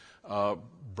of the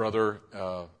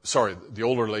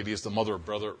older lady is the mother of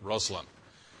Brother Ruslan.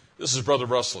 This is Brother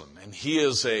Ruslan, and he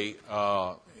was a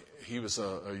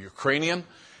Ukrainian,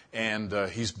 and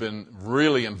he's been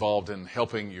really involved in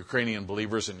helping Ukrainian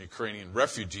believers and Ukrainian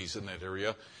refugees in that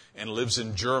area, and lives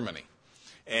in Germany.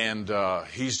 And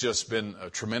he's just been a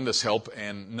tremendous help,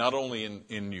 and not only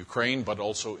in Ukraine, but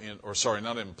also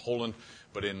not in Poland,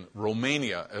 but in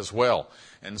Romania as well.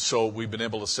 And so we've been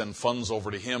able to send funds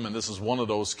over to him, and this is one of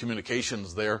those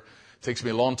communications there. It takes me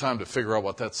a long time to figure out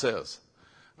what that says.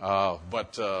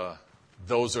 But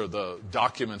those are the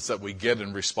documents that we get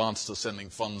in response to sending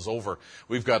funds over.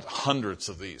 We've got hundreds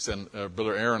of these, and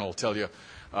Brother Aaron will tell you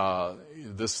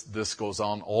this goes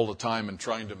on all the time, and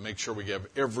trying to make sure we have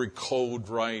every code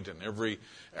right and every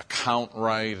account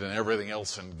right and everything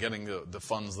else, and getting the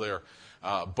funds there.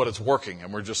 But it's working,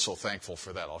 and we're just so thankful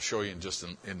for that. I'll show you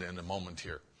in a moment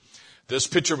here. This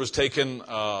picture was taken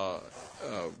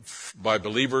by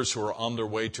believers who are on their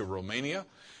way to Romania.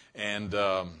 And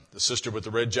the sister with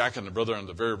the red jacket and the brother on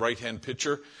the very right-hand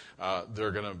picture,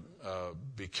 they're going to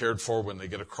be cared for when they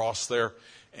get across there.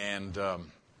 And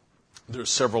there's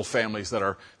several families that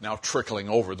are now trickling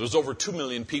over. There's over 2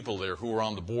 million people there who are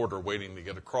on the border waiting to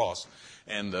get across.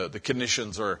 And the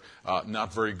conditions are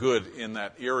not very good in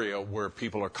that area where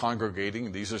people are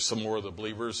congregating. These are some more of the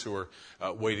believers who are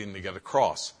waiting to get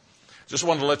across. Just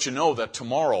wanted to let you know that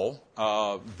tomorrow,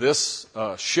 this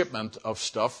shipment of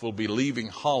stuff will be leaving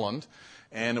Holland,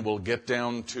 and it will get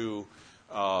down to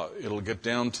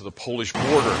the Polish border.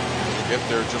 It'll get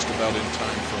there just about in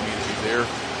time for me to be there,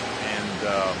 and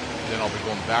then I'll be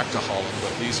going back to Holland.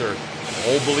 But these are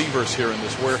all believers here in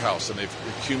this warehouse, and they've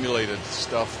accumulated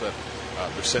stuff that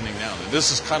they're sending down. And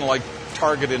this is kind of like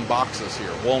Target in boxes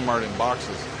here, Walmart in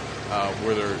boxes,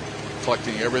 where they're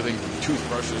collecting everything from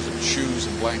toothbrushes and shoes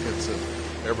and blankets and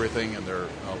everything, and they're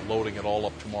loading it all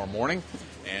up tomorrow morning,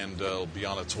 and it'll be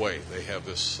on its way. They have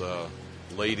this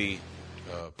lady,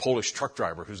 Polish truck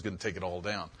driver, who's going to take it all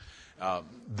down.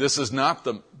 This is not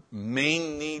the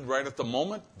main need right at the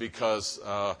moment, because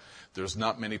there's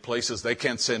not many places. They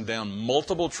can't send down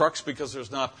multiple trucks because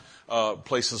there's not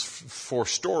places for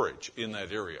storage in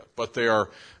that area. But they are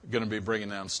going to be bringing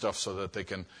down stuff so that they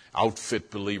can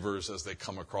outfit believers as they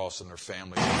come across, and their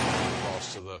families come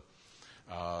across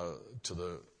to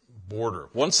the border.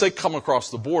 Once they come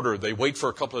across the border, they wait for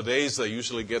a couple of days. They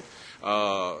usually get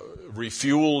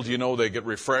refueled. They get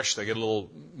refreshed. They get a little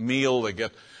meal. They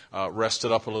get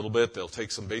rested up a little bit. They'll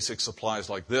take some basic supplies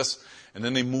like this, and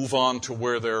then they move on to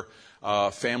where their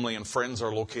family and friends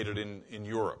are located in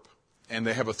Europe. And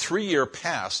they have a 3-year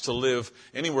pass to live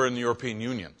anywhere in the European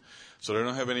Union. So they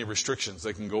don't have any restrictions.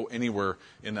 They can go anywhere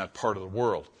in that part of the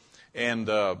world. And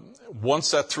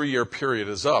once that 3-year period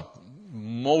is up,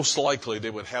 most likely they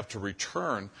would have to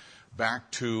return back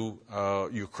to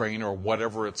Ukraine or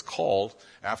whatever it's called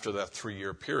after that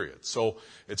 3-year period. So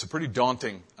it's a pretty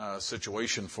daunting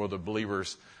situation for the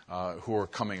believers who are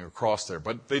coming across there.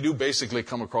 But they do basically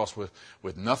come across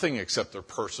with nothing except their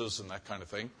purses and that kind of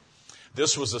thing.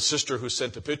 This was a sister who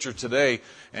sent a picture today,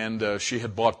 and she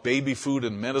had bought baby food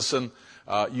and medicine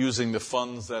using the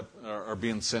funds that are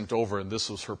being sent over, and this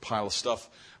was her pile of stuff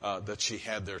that she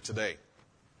had there today.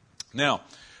 Now,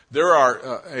 there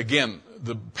are, again,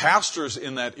 the pastors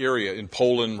in that area, in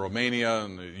Poland, Romania,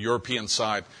 and the European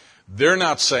side, they're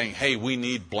not saying, hey, we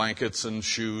need blankets and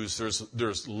shoes.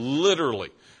 There's literally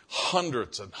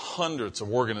hundreds and hundreds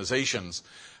of organizations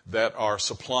that are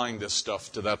supplying this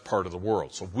stuff to that part of the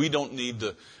world. So we don't need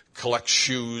to collect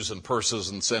shoes and purses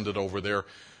and send it over there.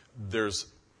 There's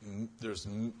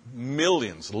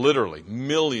millions, literally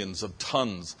millions of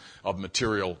tons of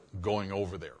material going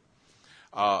over there.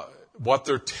 What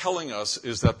they're telling us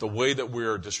is that the way that we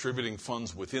are distributing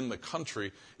funds within the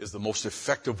country is the most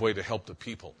effective way to help the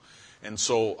people. And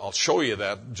so I'll show you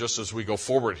that just as we go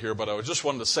forward here. But I just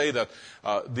wanted to say that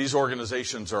these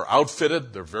organizations are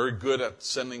outfitted. They're very good at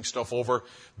sending stuff over.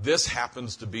 This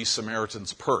happens to be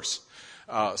Samaritan's Purse.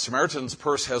 Samaritan's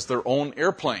Purse has their own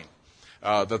airplane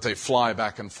that they fly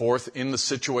back and forth in the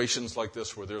situations like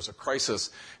this where there's a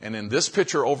crisis. And in this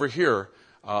picture over here,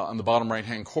 on the bottom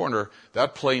right-hand corner,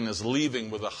 that plane is leaving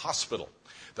with a hospital.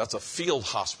 That's a field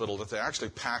hospital that they actually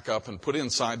pack up and put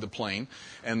inside the plane,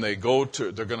 and they're going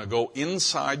to go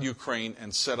inside Ukraine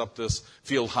and set up this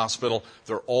field hospital.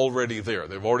 They're already there.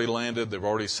 They've already landed. They've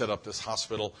already set up this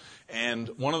hospital. And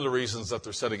one of the reasons that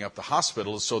they're setting up the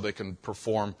hospital is so they can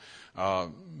perform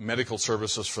medical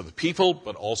services for the people,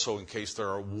 but also in case there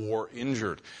are war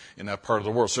injured in that part of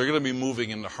the world. So they're going to be moving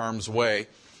into harm's way,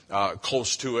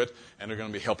 close to it, and they're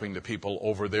going to be helping the people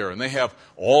over there. And they have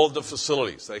all of the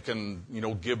facilities. They can,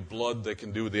 give blood. They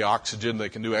can do the oxygen. They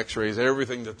can do x-rays,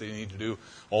 everything that they need to do,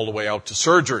 all the way out to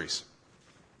surgeries.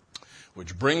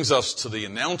 Which brings us to the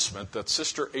announcement that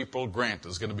Sister April Grant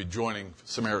is going to be joining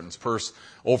Samaritan's Purse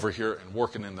over here and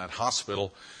working in that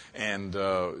hospital. And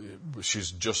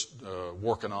she's just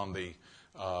working on the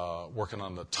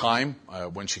time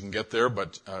when she can get there,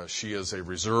 but she is a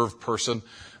reserve person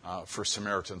for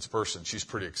Samaritan's Purse, and she's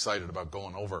pretty excited about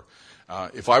going over.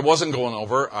 If I wasn't going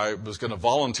over, I was going to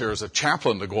volunteer as a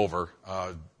chaplain to go over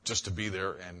just to be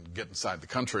there and get inside the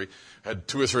country. Had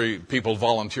 2 or 3 people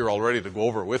volunteer already to go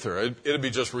over with her. It'd be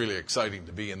just really exciting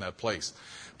to be in that place.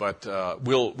 But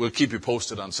we'll keep you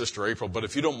posted on Sister April. But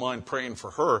if you don't mind praying for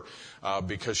her,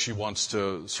 because she wants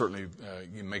to certainly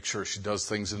make sure she does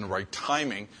things in the right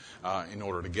timing in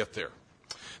order to get there.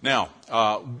 Now,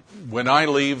 when I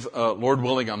leave, Lord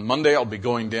willing, on Monday, I'll be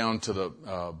going down to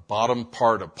the bottom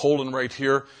part of Poland right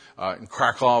here in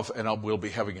Krakow, and we'll be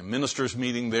having a ministers'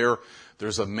 meeting there.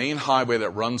 There's a main highway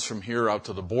that runs from here out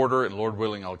to the border, and Lord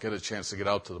willing, I'll get a chance to get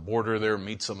out to the border there and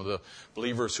meet some of the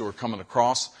believers who are coming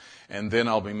across. And then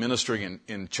I'll be ministering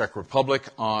in Czech Republic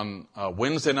on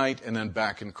Wednesday night, and then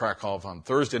back in Krakow on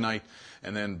Thursday night,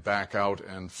 and then back out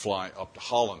and fly up to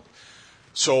Holland.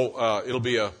 So it'll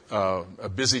be a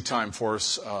busy time for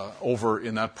us over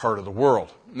in that part of the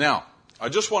world. Now, I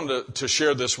just wanted to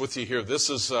share this with you here.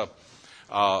 This is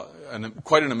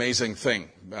quite an amazing thing,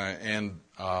 and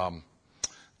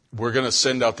we're going to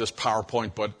send out this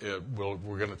PowerPoint, but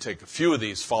we're going to take a few of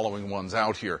these following ones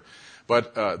out here.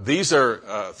 But these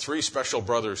are 3 special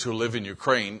brothers who live in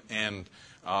Ukraine. And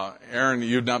Aaron,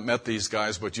 you've not met these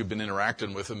guys, but you've been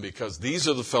interacting with them, because these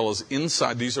are the fellows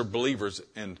inside. These are believers,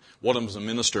 and one of them is a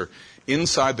minister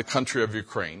inside the country of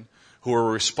Ukraine, who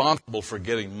are responsible for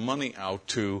getting money out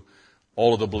to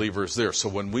all of the believers there. So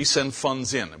when we send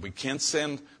funds in, and we can't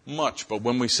send much, but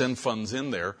when we send funds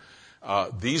in there,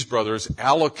 these brothers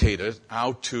allocate it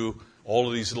out to all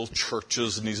of these little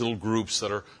churches and these little groups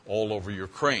that are all over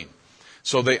Ukraine.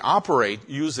 So they operate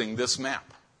using this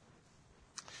map.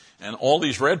 And all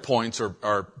these red points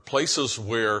are places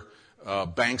where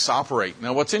banks operate.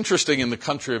 Now, what's interesting in the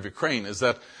country of Ukraine is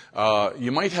that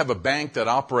you might have a bank that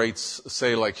operates,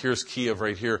 say, like here's Kiev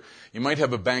right here. You might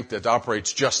have a bank that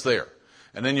operates just there.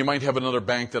 And then you might have another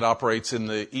bank that operates in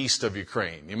the east of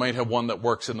Ukraine. You might have one that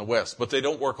works in the west. But they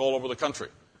don't work all over the country.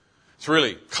 It's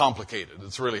really complicated.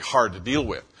 It's really hard to deal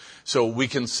with. So we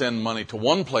can send money to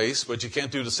one place, but you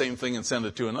can't do the same thing and send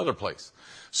it to another place.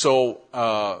 So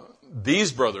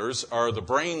these brothers are the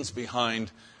brains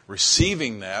behind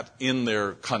receiving that in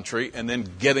their country and then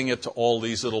getting it to all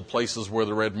these little places where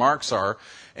the red marks are.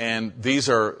 And these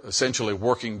are essentially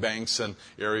working banks and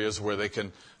areas where they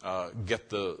can get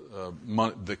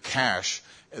the cash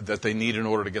that they need in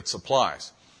order to get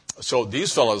supplies. So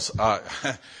these fellows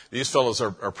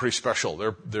are pretty special.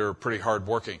 They're pretty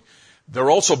hardworking.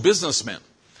 They're also businessmen.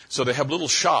 So they have little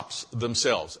shops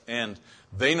themselves, and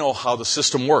they know how the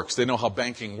system works. They know how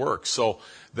banking works. So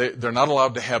they're not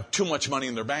allowed to have too much money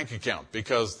in their bank account,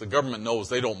 because the government knows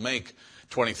they don't make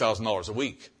 $20,000 a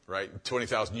week, right?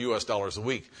 $20,000 US a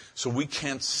week. So we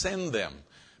can't send them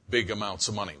big amounts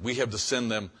of money. We have to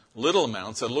send them little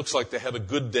amounts that looks like they had a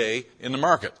good day in the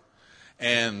market.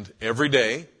 And every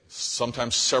day,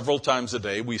 sometimes several times a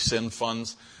day, we send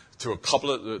funds to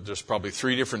there's probably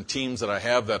 3 different teams that I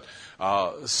have that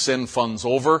send funds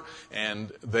over,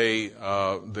 and they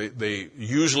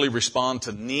usually respond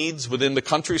to needs within the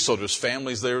country. So there's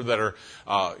families there that are,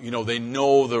 they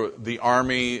know the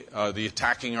army, the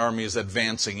attacking army is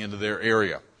advancing into their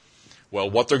area.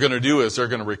 Well, what they're going to do is they're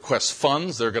going to request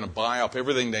funds. They're going to buy up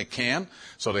everything they can,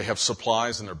 so they have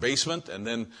supplies in their basement, and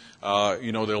then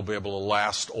they'll be able to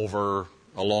last over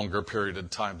a longer period of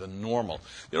time than normal.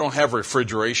 They don't have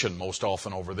refrigeration most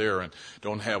often over there, and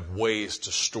don't have ways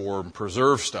to store and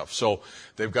preserve stuff. So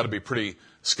they've got to be pretty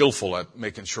skillful at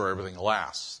making sure everything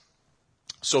lasts.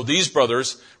 So these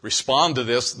brothers respond to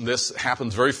this, and this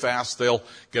happens very fast. They'll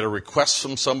get a request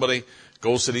from somebody,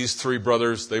 goes to these 3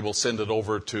 brothers. They will send it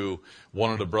over to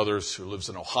one of the brothers who lives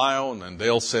in Ohio, and then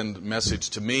they'll send a message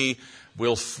to me.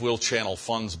 We'll channel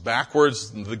funds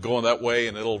backwards, going that way,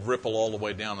 and it'll ripple all the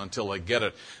way down until they get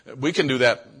it. We can do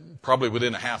that probably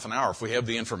within a half an hour. If we have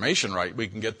the information right, we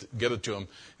can get it to them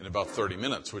in about 30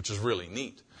 minutes, which is really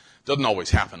neat. Doesn't always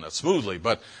happen that smoothly,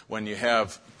 but when you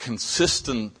have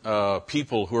consistent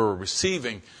people who are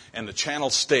receiving and the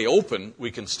channels stay open,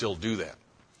 we can still do that.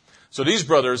 So these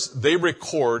brothers, they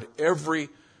record every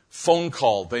phone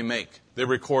call they make. They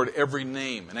record every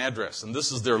name and address, and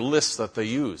this is their list that they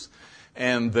use.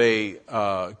 And they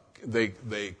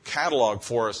catalog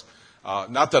for us.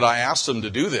 Not that I asked them to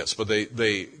do this, but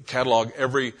they catalog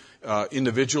every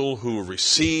individual who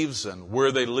receives and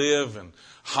where they live and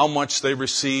how much they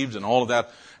received and all of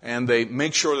that. And they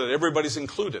make sure that everybody's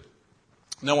included.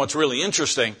 Now, what's really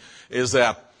interesting is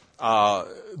that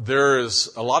there are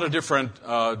a lot of different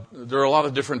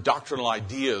doctrinal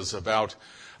ideas about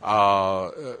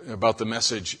the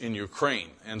message in Ukraine.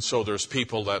 And so there's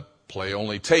people that play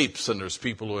only tapes, and there's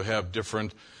people who have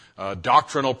different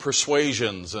doctrinal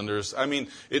persuasions, and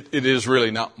it is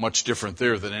really not much different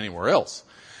there than anywhere else.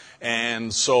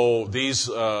 And so these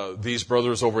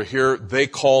brothers over here, they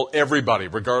call everybody,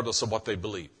 regardless of what they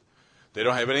believe. They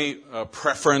don't have any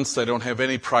preference. They don't have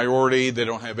any priority. They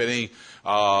don't have any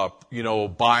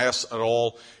bias at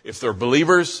all. If they're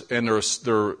believers and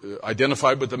they're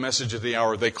identified with the message of the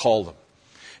hour, they call them.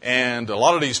 And a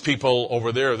lot of these people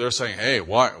over there, they're saying, hey,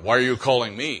 why are you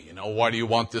calling me? Why do you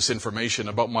want this information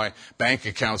about my bank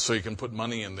account so you can put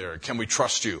money in there? Can we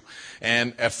trust you?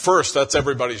 And at first, that's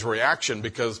everybody's reaction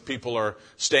because people are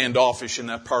standoffish in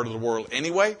that part of the world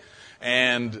anyway.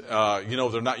 And,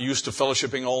 they're not used to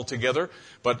fellowshipping all together.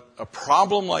 But a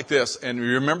problem like this, and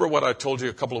you remember what I told you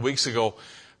a couple of weeks ago,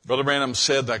 Brother Branham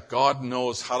said that God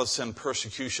knows how to send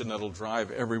persecution that'll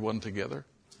drive everyone together.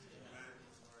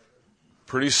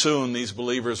 Pretty soon, these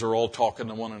believers are all talking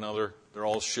to one another. They're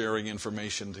all sharing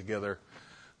information together.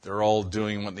 They're all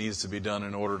doing what needs to be done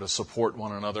in order to support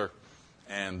one another.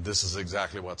 And this is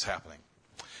exactly what's happening.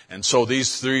 And so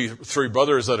these three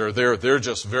brothers that are there, they're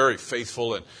just very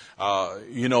faithful. And,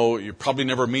 you probably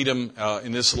never meet them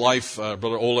in this life,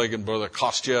 Brother Oleg and Brother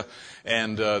Kostya.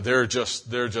 And they're just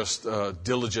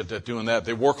diligent at doing that.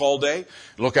 They work all day,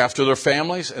 look after their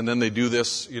families, and then they do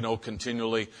this,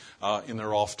 continually in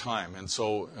their off time. And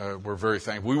so we're very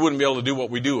thankful. We wouldn't be able to do what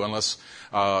we do unless,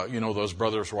 those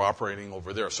brothers were operating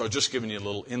over there. So just giving you a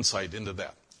little insight into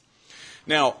that.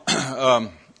 Now,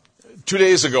 2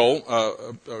 days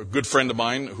ago, a good friend of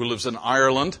mine who lives in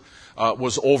Ireland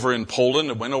was over in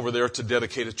Poland and went over there to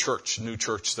dedicate a church, a new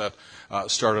church that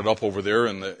started up over there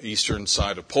in the eastern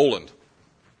side of Poland.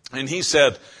 And he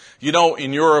said,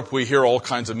 in Europe we hear all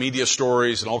kinds of media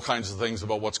stories and all kinds of things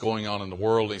about what's going on in the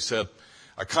world. He said,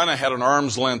 I kind of had an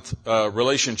arm's length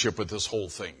relationship with this whole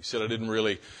thing. He said, I didn't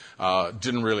really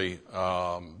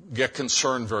get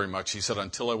concerned very much. He said,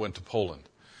 until I went to Poland.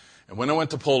 And when I went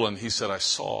to Poland, he said, I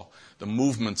saw the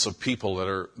movements of people that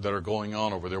are going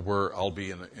on over there where I'll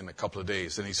be in a couple of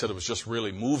days. And he said it was just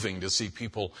really moving to see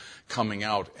people coming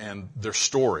out and their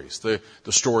stories, the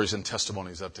stories and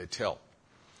testimonies that they tell.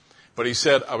 But he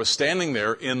said, I was standing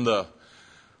there in the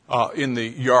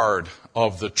yard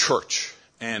of the church.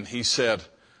 And he said,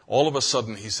 all of a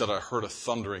sudden, he said, I heard a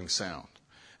thundering sound.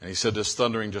 And he said, this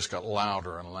thundering just got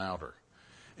louder and louder.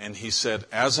 And he said,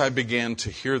 as I began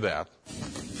to hear that,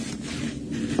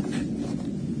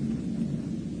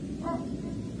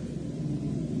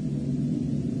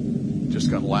 just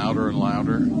got louder and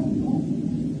louder. He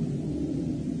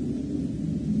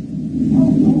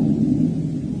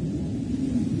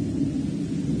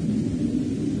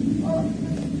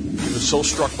was so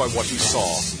struck by what he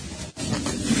saw.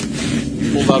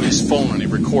 He pulled out his phone and he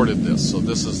recorded this. So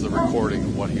this is the recording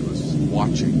of what he was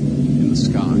watching in the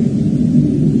sky.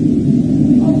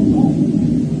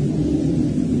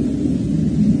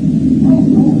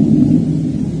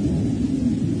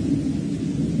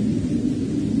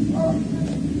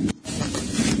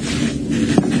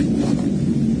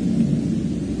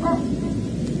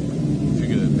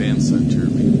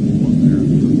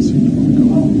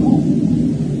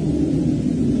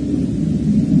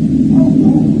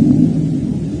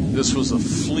 This was a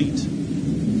fleet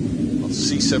of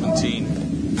C-17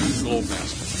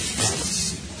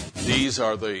 Globemasters. These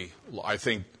are I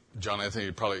think,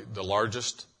 probably the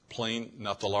largest plane,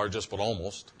 not the largest, but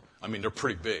almost. I mean, they're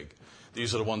pretty big.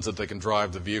 These are the ones that they can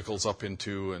drive the vehicles up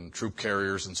into and troop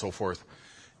carriers and so forth.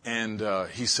 And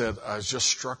he said, I was just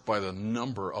struck by the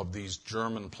number of these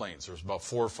German planes. There's about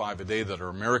 4 or 5 a day that are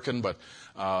American, but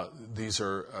these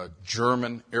are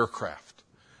German aircraft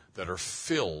that are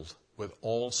filled with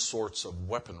all sorts of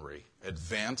weaponry,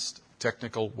 advanced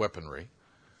technical weaponry,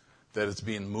 that is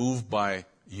being moved by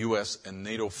U.S. and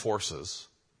NATO forces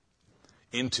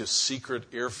into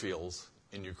secret airfields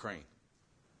in Ukraine.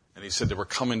 And he said they were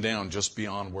coming down just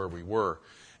beyond where we were.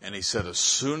 And he said as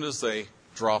soon as they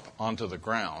drop onto the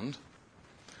ground,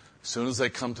 as soon as they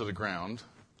come to the ground,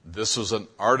 this was an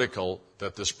article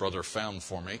that this brother found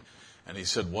for me. And he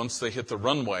said once they hit the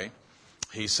runway,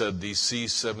 he said these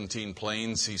C-17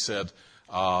 planes, he said,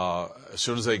 as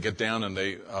soon as they get down and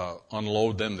they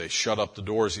unload them, they shut up the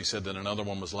doors. He said that another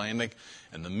one was landing.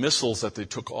 And the missiles that they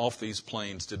took off these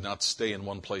planes did not stay in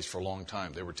one place for a long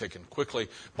time. They were taken quickly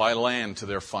by land to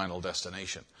their final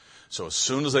destination. So as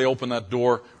soon as they open that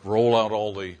door, roll out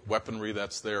all the weaponry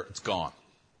that's there, it's gone.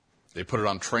 They put it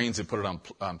on trains, they put it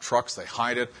on trucks, they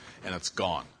hide it, and it's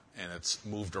gone. And it's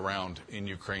moved around in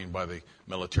Ukraine by the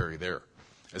military there.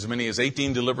 As many as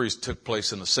 18 deliveries took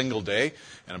place in a single day,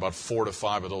 and about 4 to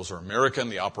 5 of those are American.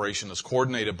 The operation is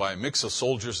coordinated by a mix of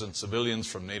soldiers and civilians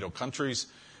from NATO countries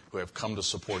who have come to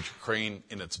support Ukraine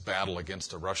in its battle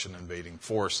against a Russian invading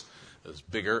force that is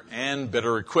bigger and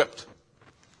better equipped.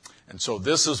 And so to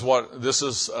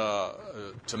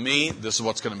me, this is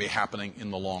what's going to be happening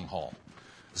in the long haul.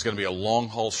 It's going to be a long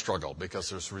haul struggle because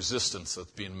there's resistance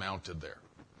that's being mounted there.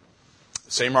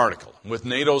 Same article. With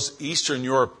NATO's Eastern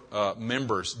Europe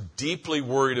members deeply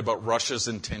worried about Russia's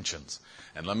intentions.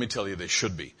 And let me tell you, they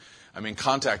should be. I'm in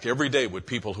contact every day with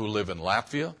people who live in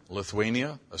Latvia,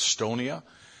 Lithuania, Estonia,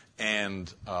 and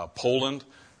Poland.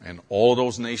 And all of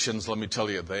those nations, let me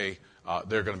tell you,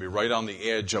 they're going to be right on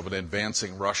the edge of an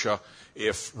advancing Russia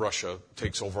if Russia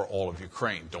takes over all of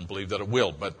Ukraine. Don't believe that it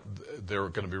will, but they're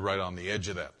going to be right on the edge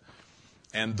of that.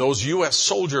 And those U.S.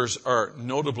 soldiers are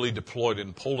notably deployed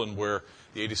in Poland, where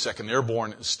the 82nd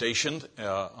Airborne is stationed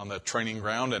on that training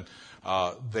ground, and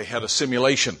they had a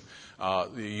simulation.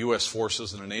 The U.S.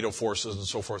 forces and the NATO forces and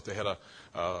so forth, they had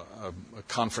a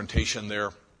confrontation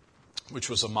there, which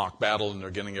was a mock battle, and they're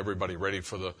getting everybody ready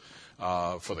for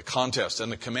the contest.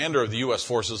 And the commander of the U.S.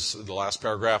 forces, the last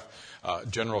paragraph,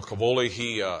 General Cavoli,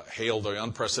 he hailed the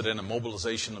unprecedented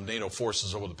mobilization of NATO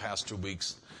forces over the past 2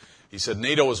 weeks. He said,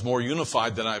 NATO is more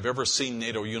unified than I've ever seen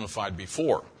NATO unified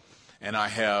before. And I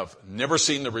have never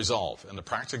seen the resolve and the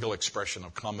practical expression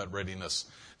of combat readiness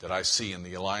that I see in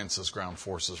the alliance's ground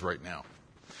forces right now.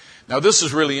 Now, this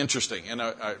is really interesting, and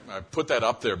I put that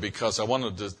up there because I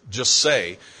wanted to just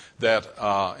say that,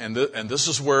 and this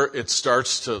is where it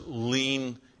starts to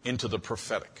lean into the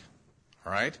prophetic,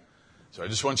 all right? So I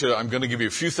just want you to, I'm going to give you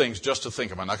a few things just to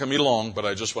think about. Not going to be long, but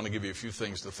I just want to give you a few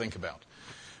things to think about.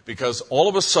 Because all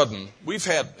of a sudden, we've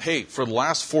had, for the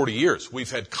last 40 years, we've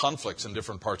had conflicts in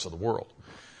different parts of the world.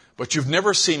 But you've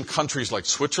never seen countries like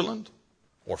Switzerland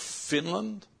or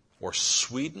Finland or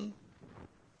Sweden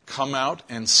come out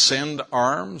and send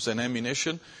arms and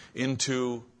ammunition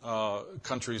into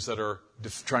countries that are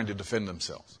trying to defend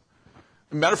themselves.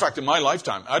 As a matter of fact, in my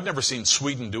lifetime, I've never seen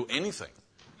Sweden do anything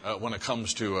when it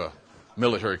comes to a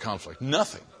military conflict.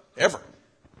 Nothing. Ever.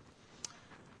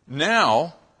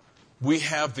 Now, we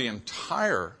have the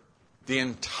entire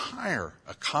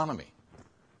economy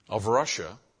of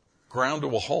Russia ground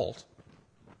to a halt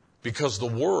because the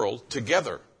world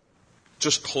together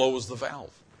just closed the valve,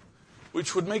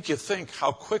 which would make you think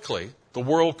how quickly the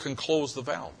world can close the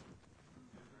valve.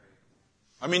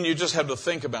 I mean, you just have to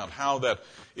think about how that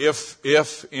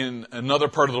if in another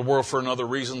part of the world for another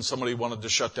reason somebody wanted to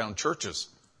shut down churches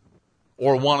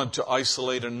or wanted to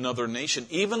isolate another nation,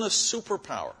 even a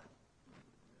superpower,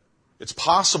 it's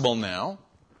possible now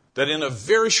that in a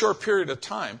very short period of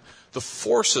time, the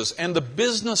forces and the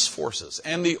business forces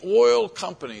and the oil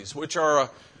companies, which are a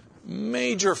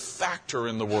major factor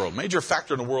in the world, major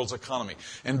factor in the world's economy,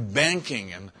 and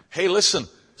banking, and, hey, listen,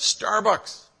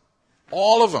 Starbucks,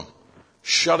 all of them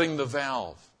shutting the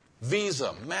valve.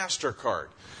 Visa, MasterCard.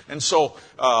 And so,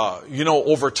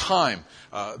 over time,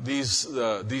 these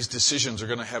decisions are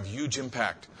going to have huge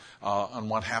impact on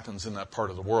what happens in that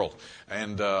part of the world.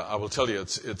 And I will tell you,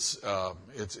 it's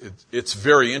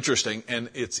very interesting, and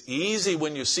it's easy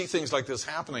when you see things like this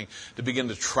happening to begin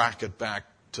to track it back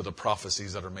to the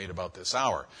prophecies that are made about this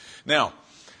hour. Now,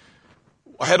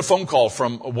 I had a phone call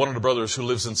from one of the brothers who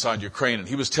lives inside Ukraine, and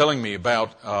he was telling me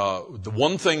about the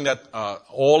one thing that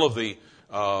all of the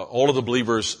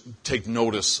believers take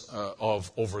notice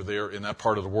of over there in that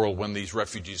part of the world when these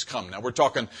refugees come. Now, we're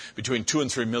talking between 2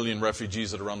 and 3 million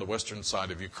refugees that are on the western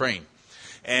side of Ukraine.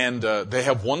 And they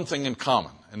have one thing in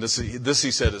common, and this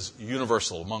he said is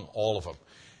universal among all of them.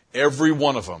 Every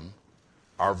one of them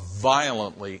are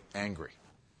violently angry.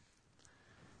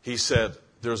 He said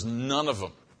there's none of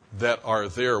them that are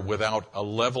there without a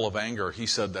level of anger. He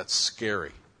said that's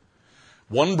scary.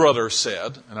 One brother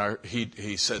said, and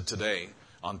he said today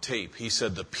on tape, he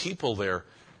said the people there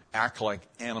act like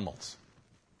animals.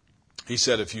 He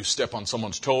said if you step on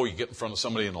someone's toe, you get in front of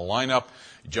somebody in a lineup,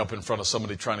 you jump in front of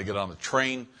somebody trying to get on a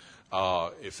train.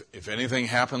 If anything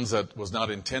happens that was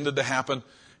not intended to happen,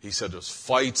 he said there's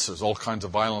fights, there's all kinds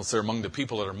of violence there among the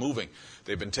people that are moving.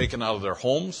 They've been taken out of their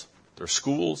homes, their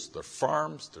schools, their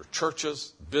farms, their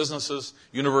churches, businesses,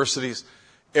 universities.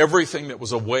 Everything that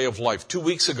was a way of life 2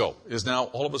 weeks ago is now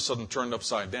all of a sudden turned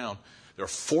upside down. They're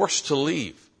forced to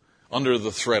leave under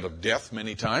the threat of death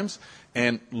many times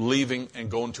and leaving and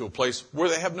going to a place where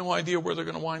they have no idea where they're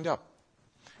going to wind up.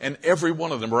 And every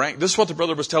one of them are angry. This is what the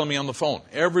brother was telling me on the phone.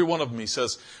 Every one of them, he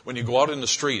says, when you go out in the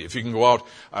street, if you can go out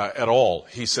at all,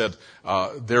 he said,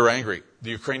 they're angry.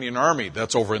 The Ukrainian army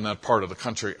that's over in that part of the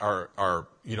country are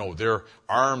they're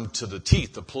armed to the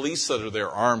teeth. The police that are there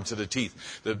are armed to the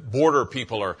teeth. The border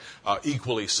people are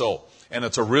equally so. And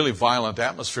it's a really violent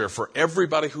atmosphere for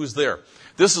everybody who's there.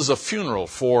 This is a funeral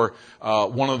for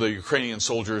one of the Ukrainian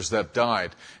soldiers that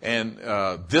died. And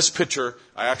this picture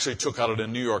I actually took out of the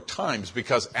New York Times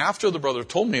because after the brother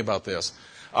told me about this,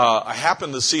 I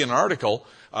happened to see an article,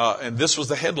 and this was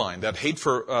the headline, that hate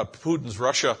for Putin's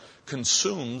Russia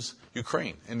consumes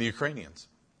Ukraine and the Ukrainians.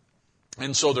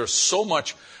 And so there's so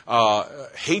much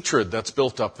hatred that's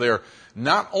built up there,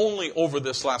 not only over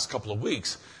this last couple of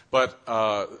weeks, but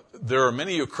there are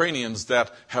many Ukrainians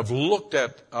that have looked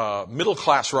at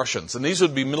middle-class Russians. And these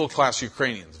would be middle-class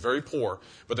Ukrainians, very poor,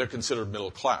 but they're considered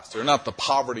middle-class. They're not the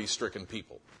poverty-stricken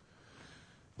people.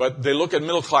 But they look at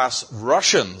middle-class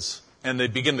Russians, and they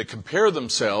begin to compare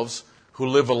themselves who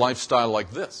live a lifestyle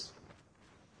like this.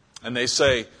 And they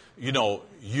say, we've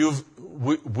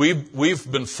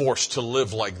been forced to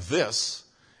live like this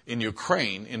in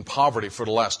Ukraine, in poverty, for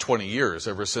the last 20 years,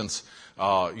 ever since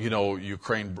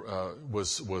Ukraine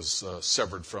was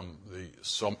severed from the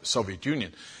Soviet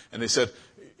Union. And they said,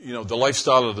 the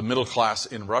lifestyle of the middle class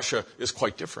in Russia is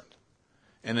quite different.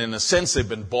 And in a sense, they've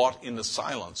been bought into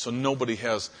silence. So nobody's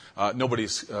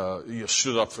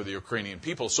stood up for the Ukrainian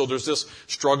people. So there's this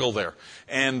struggle there.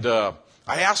 And I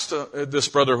asked this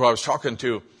brother who I was talking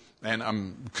to, and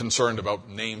I'm concerned about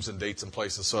names and dates and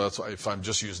places, so that's why if I'm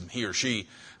just using he or she,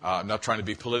 I'm not trying to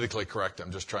be politically correct.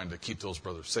 I'm just trying to keep those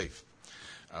brothers safe.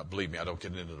 Believe me, I don't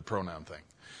get into the pronoun thing.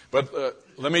 But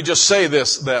let me just say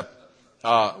this, that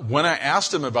when I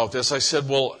asked him about this, I said,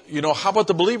 well, how about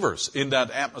the believers in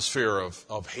that atmosphere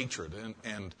of hatred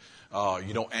and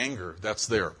anger that's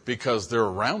there? Because they're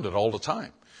around it all the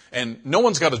time. And no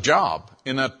one's got a job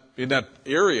in that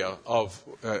area of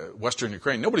Western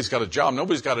Ukraine. Nobody's got a job.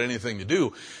 Nobody's got anything to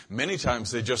do. Many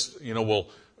times they just, will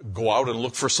go out and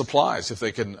look for supplies if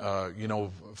they can,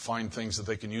 find things that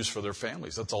they can use for their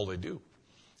families. That's all they do.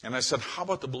 And I said, how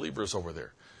about the believers over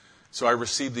there? So I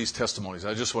received these testimonies.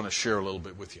 I just want to share a little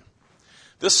bit with you.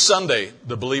 This Sunday,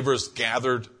 the believers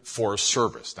gathered for a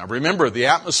service. Now remember, the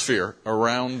atmosphere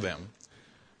around them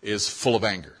is full of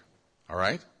anger. All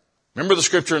right? Remember the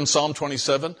scripture in Psalm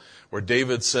 27 where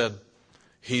David said,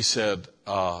 he said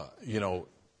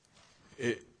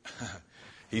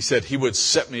he would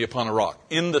set me upon a rock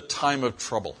in the time of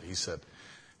trouble, he said.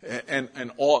 And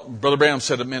Brother Branham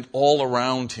said it meant all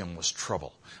around him was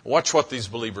trouble. Watch what these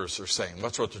believers are saying.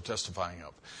 Watch what they're testifying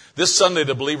of. This Sunday,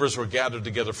 the believers were gathered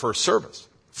together for a service.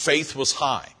 Faith was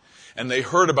high. And they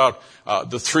heard about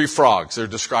the three frogs. They're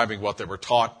describing what they were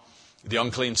taught. The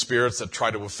unclean spirits that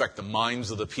try to affect the minds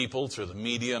of the people through the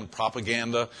media and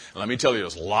propaganda. And let me tell you,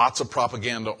 there's lots of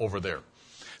propaganda over there.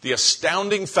 The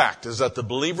astounding fact is that the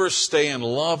believers stay in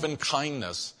love and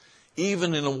kindness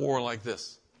even in a war like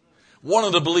this. One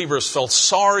of the believers felt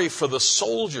sorry for the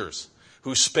soldiers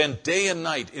who spent day and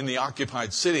night in the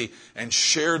occupied city and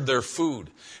shared their food.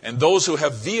 And those who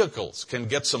have vehicles can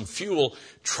get some fuel,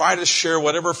 try to share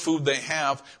whatever food they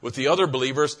have with the other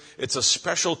believers. It's a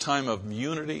special time of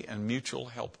unity and mutual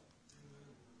help.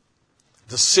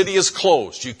 The city is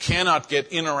closed. You cannot get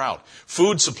in or out.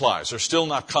 Food supplies are still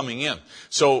not coming in.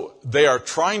 So they are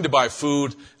trying to buy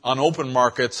food on open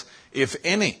markets, if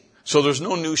any. So there's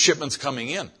no new shipments coming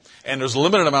in. And there's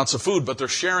limited amounts of food, but they're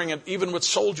sharing it even with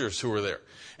soldiers who are there.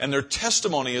 And their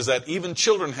testimony is that even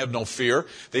children have no fear.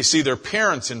 They see their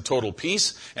parents in total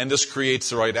peace, and this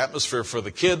creates the right atmosphere for the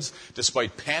kids.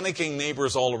 Despite panicking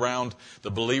neighbors all around,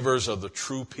 the believers are the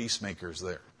true peacemakers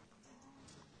there.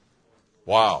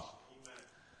 Wow.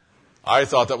 I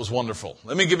thought that was wonderful.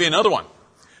 Let me give you another one.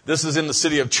 This is in the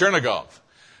city of Chernigov.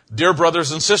 Dear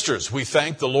brothers and sisters, we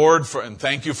thank the Lord and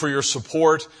thank you for your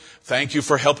support. Thank you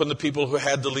for helping the people who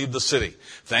had to leave the city.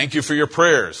 Thank you for your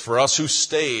prayers for us who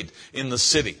stayed in the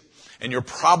city. And you're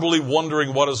probably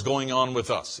wondering what is going on with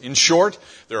us. In short,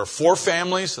 there are 4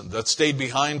 families that stayed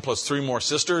behind plus 3 more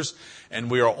sisters,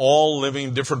 and we are all living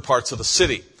in different parts of the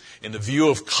city. In the view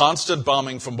of constant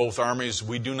bombing from both armies,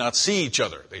 we do not see each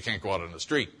other. They can't go out on the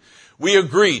street. We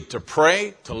agreed to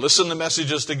pray, to listen to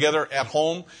messages together at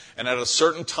home, and at a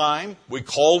certain time, we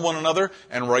call one another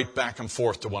and write back and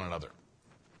forth to one another.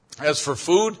 As for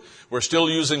food, we're still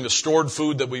using the stored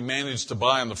food that we managed to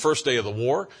buy on the first day of the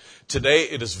war. Today,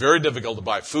 it is very difficult to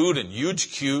buy food in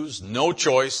huge queues, no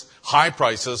choice, high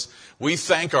prices. We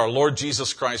thank our Lord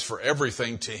Jesus Christ for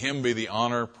everything. To him be the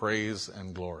honor, praise,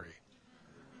 and glory.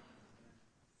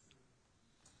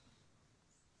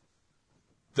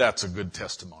 That's a good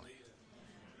testimony.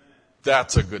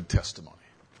 That's a good testimony.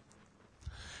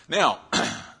 Now,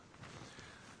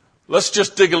 let's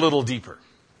just dig a little deeper.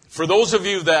 For those of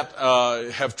you that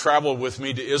have traveled with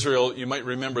me to Israel, you might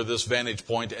remember this vantage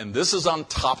point, and this is on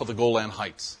top of the Golan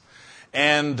Heights.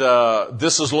 And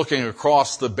this is looking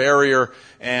across the barrier,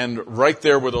 and right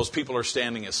there where those people are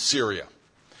standing is Syria.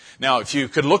 Now, if you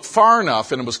could look far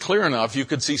enough and it was clear enough, you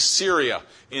could see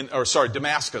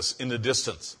Damascus in the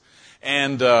distance.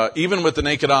 And even with the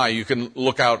naked eye, you can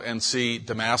look out and see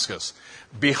Damascus.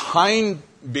 Behind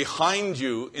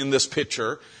you in this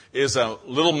picture is a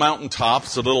little mountaintop,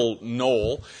 it's a little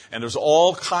knoll, and there's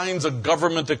all kinds of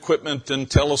government equipment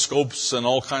and telescopes and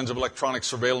all kinds of electronic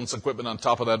surveillance equipment on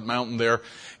top of that mountain there.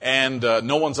 And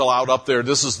no one's allowed up there.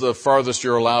 This is the farthest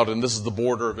you're allowed, and this is the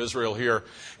border of Israel here.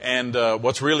 And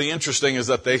what's really interesting is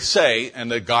that they say,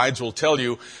 and the guides will tell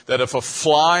you, that if a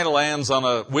fly lands on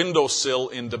a windowsill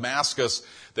in Damascus,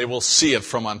 they will see it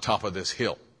from on top of this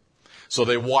hill. So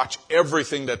they watch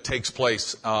everything that takes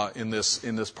place in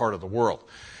this part of the world.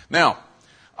 Now,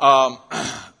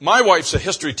 my wife's a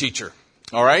history teacher,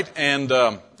 all right, and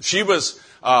she was.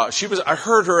 I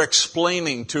heard her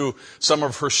explaining to some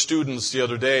of her students the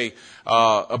other day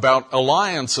about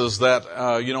alliances that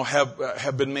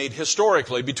have been made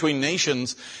historically between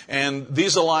nations, and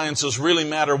these alliances really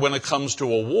matter when it comes to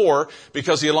a war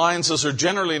because the alliances are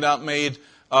generally not made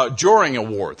during a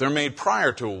war; they're made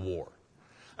prior to a war.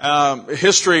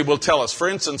 History will tell us. For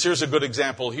instance, here's a good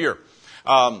example here.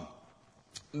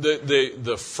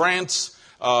 The France,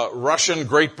 Russian,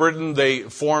 Great Britain, they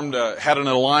had an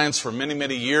alliance for many,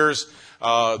 many years.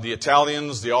 The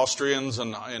Italians, the Austrians,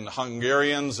 and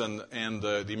Hungarians, and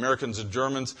the Americans and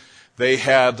Germans, they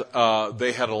had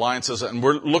alliances. And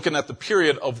we're looking at the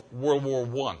period of World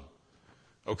War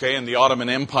I, okay, and the Ottoman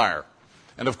Empire.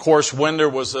 And of course, when there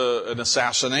was an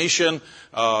assassination,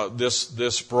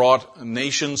 this brought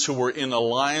nations who were in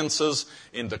alliances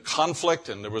into conflict,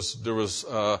 and there was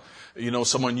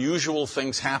some unusual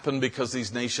things happened because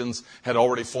these nations had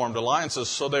already formed alliances,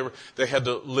 so they had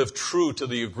to live true to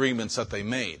the agreements that they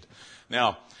made.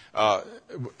 Now,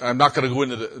 I'm not going to go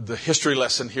into the history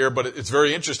lesson here, but it's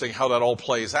very interesting how that all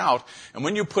plays out. And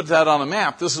when you put that on a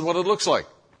map, this is what it looks like.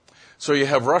 So you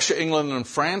have Russia, England, and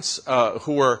France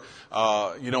who are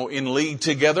in league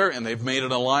together, and they've made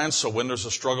an alliance. So when there's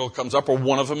a struggle comes up, or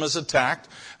one of them is attacked,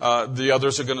 the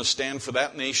others are going to stand for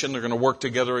that nation. They're going to work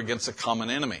together against a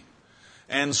common enemy.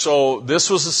 And so this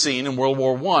was the scene in World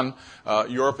War I.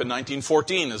 Europe in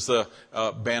 1914 is the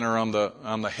banner on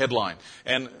the headline.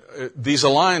 And these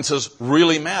alliances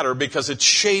really matter because it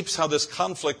shapes how this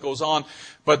conflict goes on.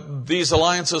 But these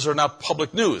alliances are not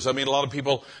public news. I mean, a lot of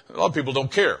people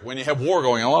don't care. When you have war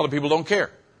going on, a lot of people don't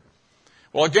care.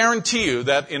 Well, I guarantee you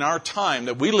that in our time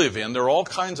that we live in, there are all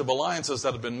kinds of alliances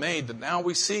that have been made that now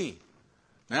we see.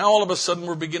 Now all of a sudden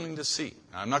we're beginning to see.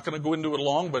 Now, I'm not going to go into it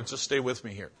long, but just stay with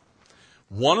me here.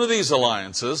 One of these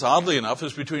alliances, oddly enough,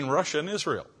 is between Russia and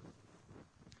Israel.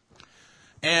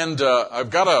 And I've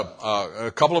got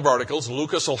a couple of articles.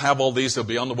 Lucas will have all these. They'll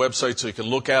be on the website so you can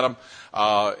look at them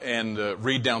and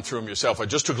read down through them yourself. I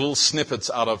just took little snippets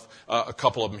out of a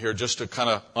couple of them here just to kind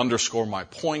of underscore my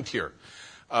point here.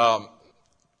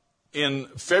 In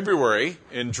February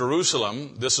in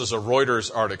Jerusalem, this is a Reuters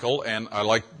article, and I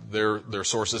like their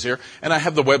sources here. And I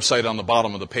have the website on the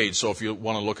bottom of the page, so if you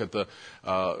want to look at the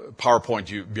PowerPoint,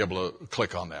 you'll be able to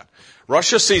click on that.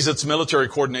 Russia sees its military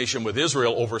coordination with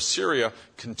Israel over Syria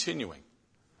continuing,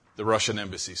 the Russian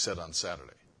embassy said on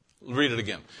Saturday. Read it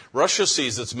again. Russia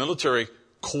sees its military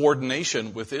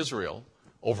coordination with Israel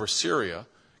over Syria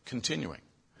continuing.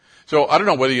 So I don't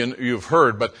know whether you've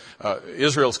heard, but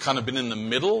Israel's kind of been in the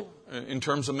middle in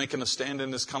terms of making a stand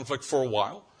in this conflict for a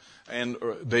while. And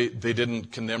they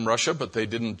didn't condemn Russia, but they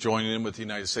didn't join in with the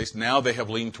United States. Now they have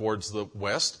leaned towards the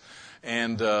West.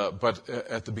 And but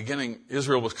at the beginning,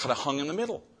 Israel was kind of hung in the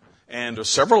middle. And there's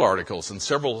several articles and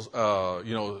several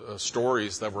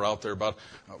stories that were out there about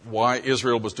why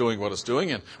Israel was doing what it's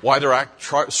doing and why they're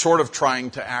sort of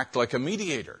trying to act like a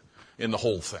mediator in the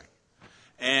whole thing.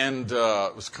 And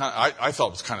it was I thought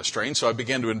it was kind of strange, so I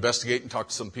began to investigate and talk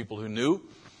to some people who knew.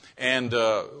 And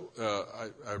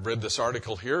I read this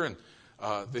article here, and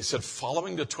they said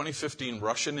following the 2015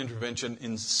 Russian intervention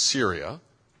in Syria,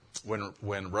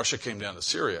 when Russia came down to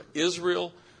Syria,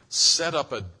 Israel set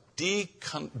up a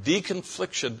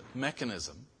deconfliction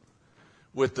mechanism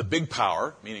with the big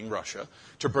power, meaning Russia,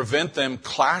 to prevent them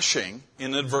clashing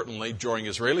inadvertently during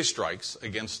Israeli strikes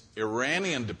against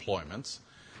Iranian deployments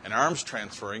and arms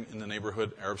transferring in the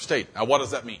neighborhood Arab state. Now, what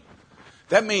does that mean?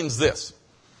 That means this,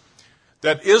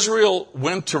 that Israel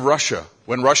went to Russia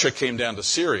when Russia came down to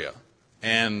Syria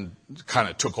and kind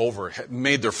of took over,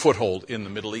 made their foothold in the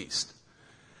Middle East,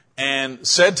 and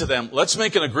said to them, let's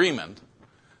make an agreement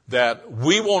that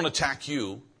we won't attack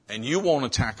you and you won't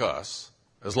attack us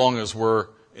as long as we're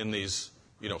in these,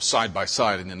 side by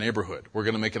side in the neighborhood. We're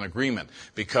going to make an agreement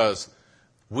because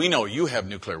we know you have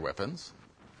nuclear weapons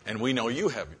and we know you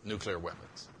have nuclear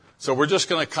weapons. So we're just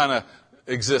going to kind of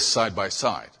exist side by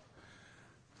side.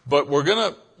 But we're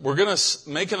going to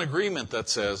make an agreement that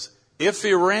says if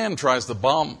Iran tries to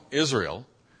bomb Israel,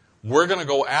 we're going to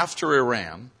go after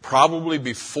Iran probably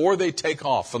before they take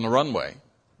off on the runway,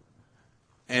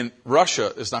 and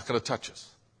Russia is not going to touch us.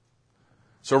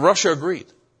 So Russia agreed.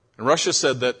 And Russia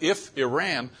said that if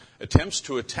Iran attempts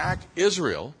to attack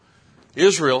Israel,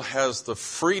 Israel has the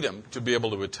freedom to be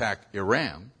able to attack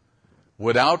Iran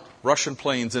without Russian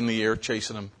planes in the air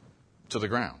chasing them to the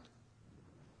ground.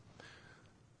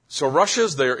 So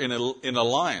Russia's there in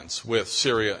alliance with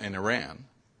Syria and Iran,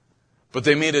 but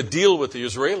they made a deal with the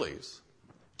Israelis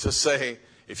to say,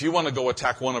 if you want to go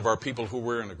attack one of our people who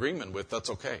we're in agreement with, that's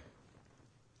okay.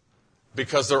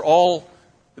 Because they're all,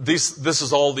 this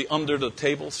is all the under the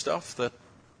table stuff that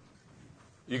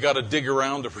you got to dig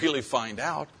around to really find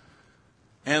out.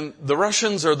 And the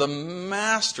Russians are the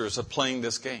masters at playing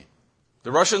this game.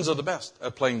 The Russians are the best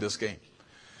at playing this game.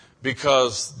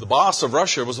 Because the boss of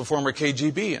Russia was a former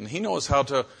KGB, and he knows how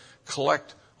to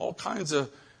collect all kinds of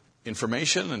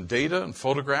information and data and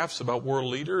photographs about world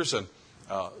leaders, and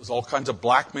there's all kinds of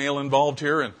blackmail involved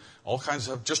here, and all kinds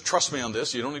of, just trust me on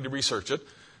this, you don't need to research it.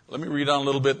 Let me read on a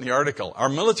little bit in the article. Our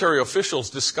military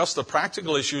officials discuss the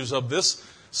practical issues of this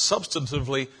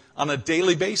substantively on a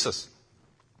daily basis.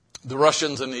 The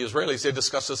Russians and the Israelis, they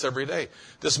discuss this every day.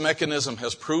 This mechanism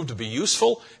has proved to be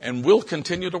useful and will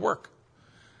continue to work,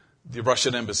 the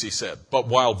Russian embassy said. But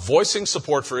while voicing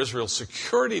support for Israel's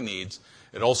security needs,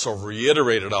 it also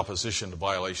reiterated opposition to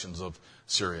violations of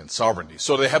Syrian sovereignty.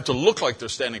 So they have to look like they're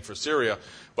standing for Syria,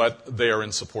 but they are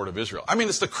in support of Israel. I mean,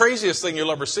 it's the craziest thing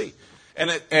you'll ever see.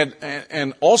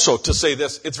 And also to say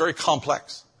this, it's very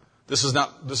complex. This is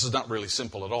not really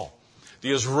simple at all.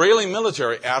 The Israeli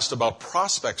military asked about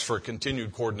prospects for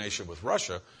continued coordination with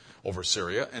Russia over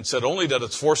Syria and said only that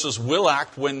its forces will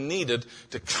act when needed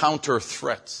to counter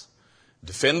threats,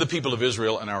 defend the people of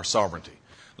Israel and our sovereignty.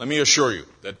 Let me assure you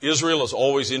that Israel is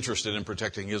always interested in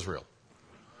protecting Israel.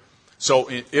 So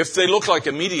if they look like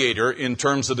a mediator in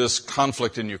terms of this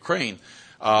conflict in Ukraine,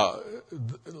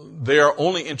 they are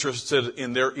only interested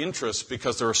in their interests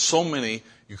because there are so many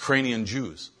Ukrainian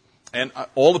Jews. And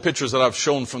all the pictures that I've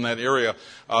shown from that area,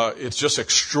 it's just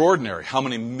extraordinary how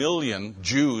many million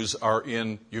Jews are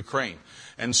in Ukraine.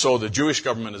 And so the Jewish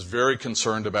government is very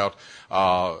concerned about,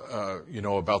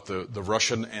 about the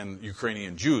Russian and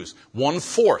Ukrainian Jews.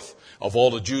 1/4 of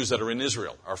all the Jews that are in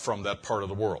Israel are from that part of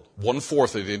the world.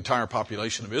 1/4 of the entire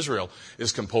population of Israel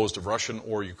is composed of Russian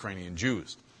or Ukrainian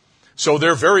Jews. So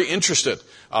they're very interested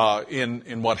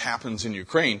in what happens in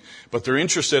Ukraine, but they're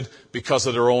interested because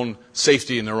of their own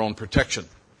safety and their own protection.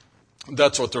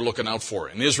 That's what they're looking out for.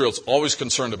 And Israel's always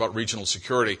concerned about regional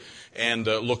security and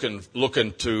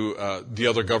looking to the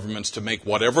other governments to make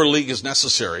whatever league is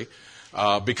necessary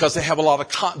because they have a lot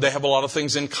of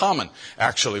things in common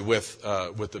actually with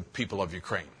the people of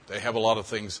Ukraine. They have a lot of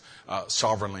things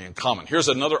sovereignly in common. Here's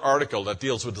another article that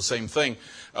deals with the same thing.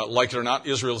 Like it or not,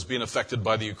 Israel's being affected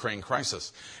by the Ukraine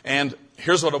crisis. And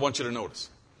here's what I want you to notice.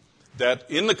 That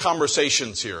in the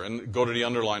conversations here, and go to the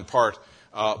underlined part,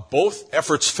 both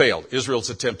efforts failed. Israel's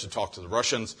attempt to talk to the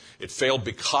Russians, it failed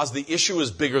because the issue is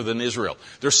bigger than Israel.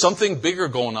 There's something bigger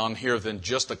going on here than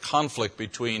just a conflict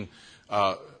between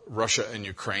Russia and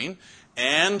Ukraine.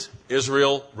 And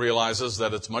Israel realizes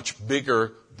that it's much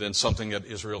bigger than something that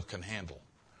Israel can handle.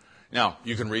 Now,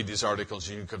 you can read these articles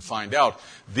and you can find out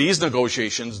these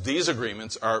negotiations, these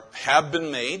agreements have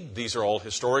been made. These are all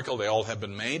historical. They all have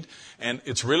been made. And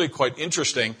it's really quite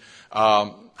interesting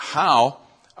how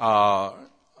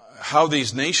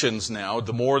these nations now,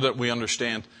 the more that we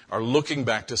understand, are looking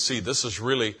back to see this is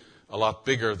really a lot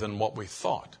bigger than what we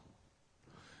thought.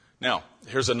 Now,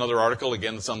 here's another article,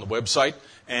 again, that's on the website,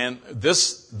 and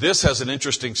this has an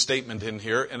interesting statement in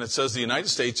here, and it says the United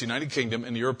States, United Kingdom,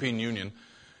 and the European Union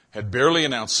had barely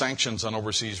announced sanctions on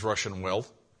overseas Russian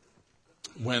wealth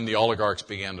when the oligarchs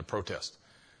began to protest.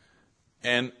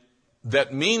 And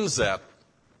that means that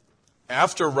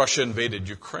after Russia invaded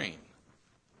Ukraine,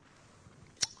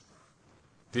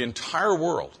 the entire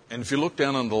world, and if you look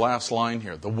down on the last line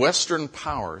here, the Western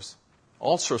powers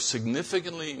also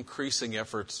significantly increasing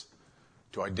efforts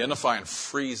to identify and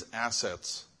freeze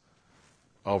assets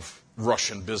of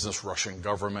Russian business, Russian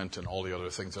government, and all the other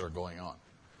things that are going on.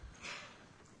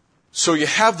 So you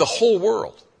have the whole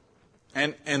world.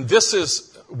 And this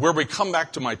is where we come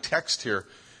back to my text here.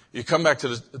 You come back to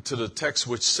the text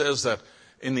which says that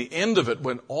in the end of it,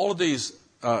 when all of these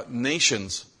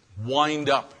nations wind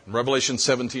up, Revelation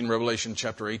 17, Revelation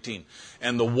chapter 18,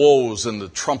 and the woes and the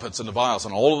trumpets and the vials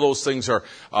and all of those things are,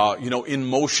 in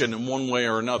motion in one way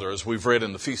or another, as we've read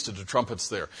in the Feast of the Trumpets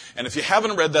there. And if you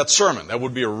haven't read that sermon, that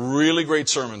would be a really great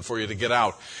sermon for you to get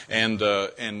out and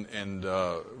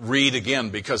read again,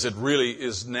 because it really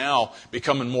is now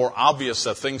becoming more obvious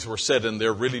that things were said and they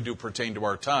really do pertain to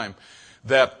our time.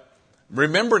 That,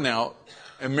 remember now,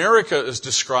 America is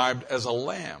described as a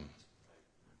lamb,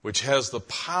 which has the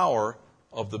power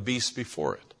of the beast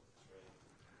before it.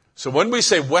 So when we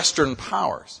say Western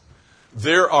powers,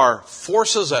 there are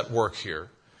forces at work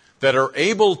here that are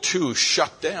able to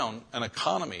shut down an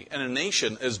economy and a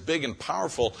nation as big and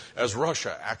powerful as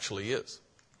Russia actually is.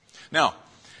 Now,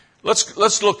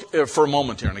 let's look for a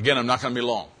moment here. And again, I'm not going to be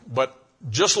long, but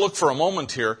just look for a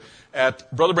moment here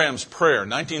at Brother Branham's prayer,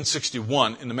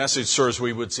 1961, in the Message, Sirs,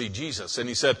 we would see Jesus. And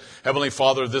he said, Heavenly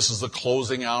Father, this is the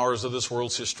closing hours of this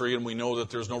world's history, and we know that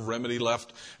there's no remedy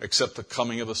left except the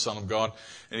coming of the Son of God.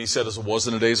 And he said, as it was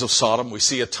in the days of Sodom, we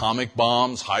see atomic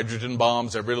bombs, hydrogen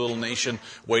bombs, every little nation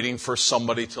waiting for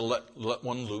somebody to let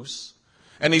one loose.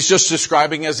 And he's just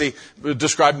describing, as he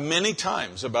described many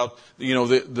times, about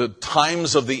the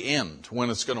times of the end,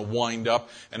 when it's going to wind up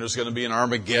and there's going to be an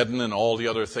Armageddon and all the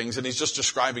other things. And he's just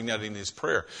describing that in his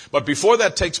prayer. But before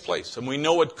that takes place, and we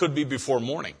know it could be before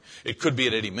morning, it could be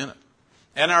at any minute.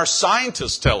 And our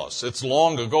scientists tell us it's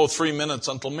long ago, 3 minutes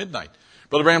until midnight.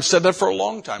 Brother Branham said that for a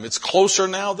long time. It's closer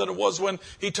now than it was when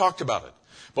he talked about it.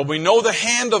 But we know the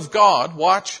hand of God,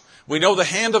 watch, we know the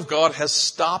hand of God has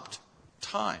stopped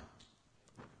time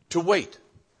to wait.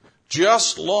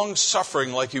 Just long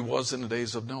suffering like he was in the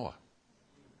days of Noah.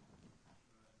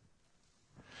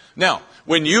 Now,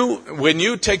 when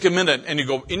you take a minute and you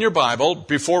go in your Bible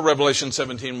before Revelation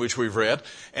 17, which we've read,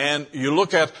 and you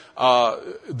look at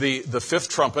the fifth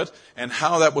trumpet and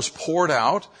how that was poured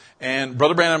out, and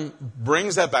Brother Branham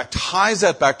brings that back, ties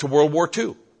that back to World War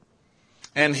II.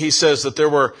 And he says that there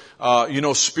were,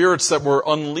 spirits that were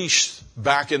unleashed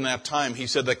back in that time. He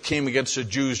said that came against the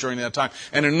Jews during that time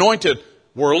and anointed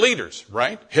world leaders,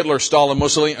 right? Hitler, Stalin,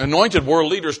 Mussolini anointed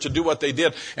world leaders to do what they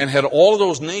did and had all of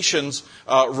those nations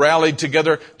rallied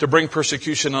together to bring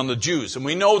persecution on the Jews. And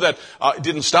we know that it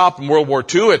didn't stop in World War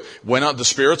II. It went on. The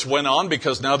spirits went on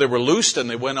because now they were loosed and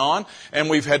they went on. And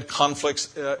we've had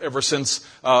conflicts ever since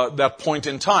that point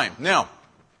in time. Now,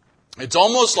 it's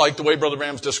almost like the way Brother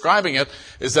Branham's describing it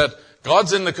is that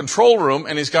God's in the control room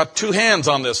and he's got two hands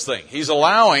on this thing. He's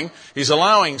allowing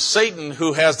Satan,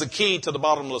 who has the key to the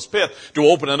bottomless pit, to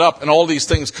open it up and all these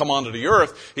things come onto the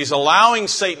earth. He's allowing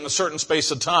Satan a certain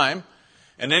space of time.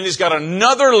 And then he's got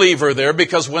another lever there,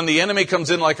 because when the enemy comes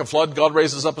in like a flood, God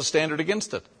raises up a standard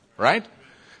against it. Right?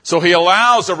 So he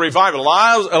allows a revival,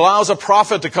 allows a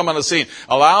prophet to come on the scene,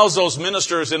 allows those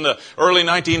ministers in the early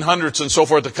 1900s and so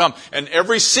forth to come. And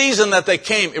every season that they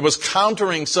came, it was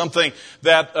countering something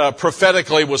that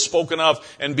prophetically was spoken of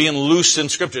and being loosed in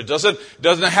Scripture. It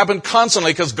doesn't happen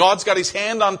constantly, because God's got his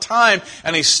hand on time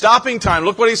and he's stopping time.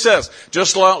 Look what he says.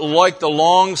 Just like the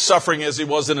long suffering as he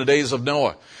was in the days of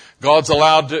Noah. God's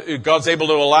able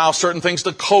to allow certain things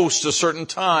to coast a certain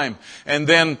time. And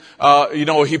then,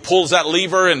 he pulls that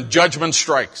lever and judgment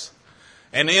strikes.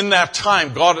 And in that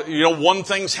time, God, one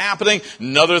thing's happening,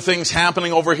 another thing's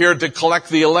happening over here to collect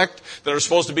the elect that are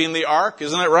supposed to be in the ark.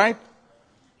 Isn't that right?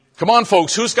 Come on,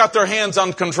 folks. Who's got their hands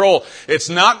on control? It's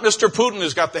not Mr. Putin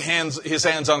who's got his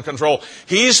hands on control.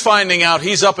 He's finding out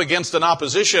he's up against an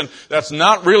opposition that's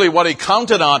not really what he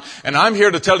counted on. And I'm here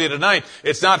to tell you tonight,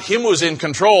 it's not him who's in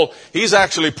control. He's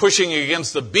actually pushing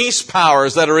against the beast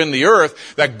powers that are in the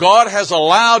earth that God has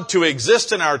allowed to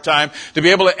exist in our time to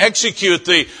be able to execute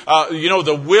the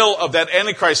will of that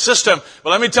Antichrist system.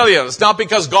 But let me tell you, it's not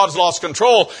because God's lost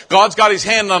control. God's got his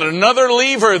hand on another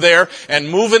lever there and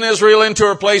moving Israel into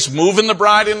her place, moving the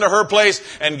bride into her place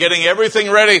and getting everything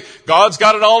ready. God's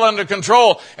got it all under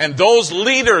control. And those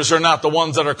leaders are not the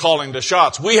ones that are calling the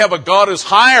shots. We have a God who's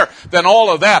higher than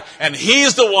all of that. And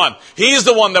He's the one. He's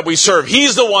the one that we serve.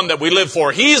 He's the one that we live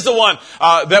for. He's the one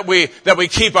that we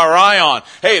keep our eye on.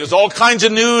 Hey, there's all kinds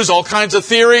of news, all kinds of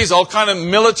theories, all kinds of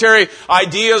military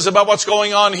ideas about what's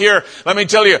going on here. Let me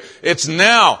tell you, it's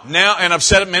now, and I've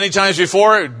said it many times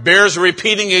before, it bears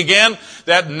repeating again,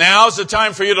 that now's the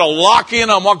time for you to lock in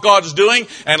on what God's doing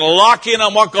and lock in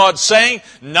on what God's saying,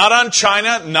 not on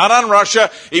China, not on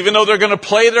Russia, even though they're going to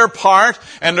play their part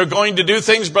and they're going to do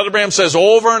things. Brother Branham says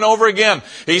over and over again.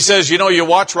 He says, you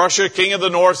watch Russia, King of the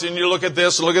North, and you look at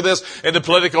this in the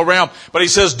political realm. But he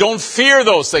says, don't fear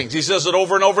those things. He says it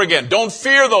over and over again. Don't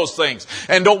fear those things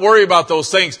and don't worry about those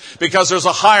things because there's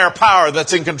a higher power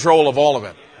that's in control of all of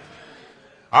it.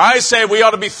 I say we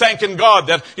ought to be thanking God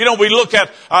that, we look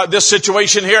at this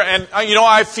situation here and,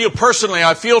 I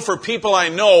feel for people I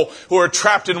know who are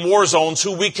trapped in war zones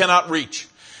who we cannot reach.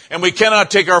 And we cannot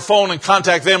take our phone and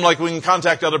contact them like we can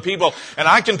contact other people. And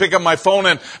I can pick up my phone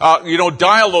and,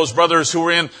 dial those brothers who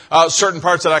are in certain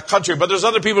parts of that country. But there's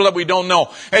other people that we don't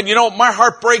know. And, my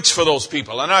heart breaks for those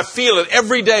people. And I feel it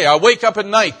every day. I wake up at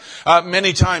night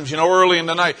many times, early in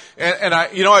the night. And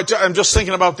I'm just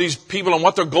thinking about these people and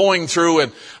what they're going through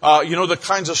and, the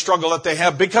kinds of struggle that they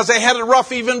have. Because they had it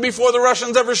rough even before the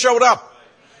Russians ever showed up.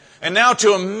 And now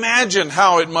to imagine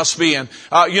how it must be. And,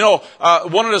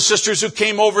 one of the sisters who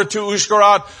came over to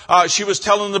Uzhgorod, she was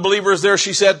telling the believers there,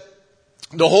 she said,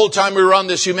 the whole time we were on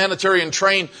this humanitarian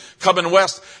train coming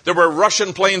west, there were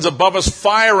Russian planes above us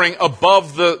firing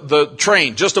above the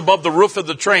train, just above the roof of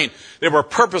the train. They were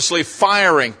purposely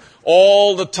firing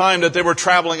all the time that they were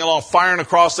traveling along, firing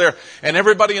across there. And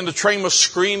everybody in the train was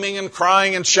screaming and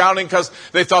crying and shouting because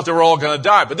they thought they were all going to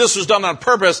die. But this was done on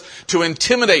purpose to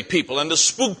intimidate people and to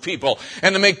spook people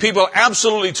and to make people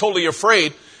absolutely, totally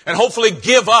afraid and hopefully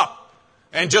give up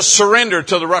and just surrender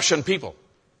to the Russian people.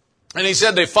 And he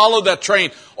said they followed that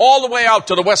train all the way out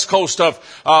to the west coast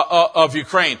of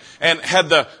Ukraine and had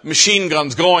the machine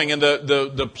guns going and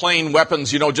the plane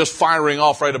weapons, just firing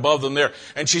off right above them there.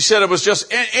 And she said it was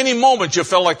just any moment you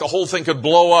felt like the whole thing could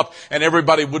blow up and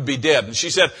everybody would be dead. And she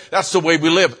said that's the way we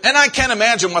live. And I can't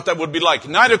imagine what that would be like.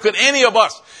 Neither could any of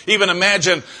us even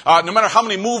imagine, no matter how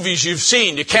many movies you've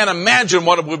seen, you can't imagine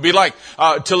what it would be like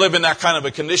to live in that kind of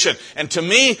a condition. And to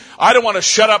me, I don't want to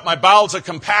shut up my bowels of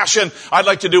compassion. I'd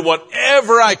like to do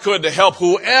whatever I could to help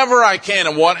whoever I can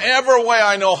in whatever way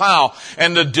I know how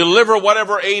and to deliver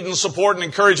whatever aid and support and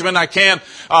encouragement I can,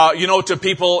 to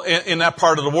people in that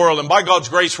part of the world. And by God's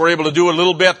grace, we're able to do a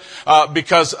little bit,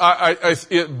 because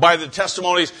by the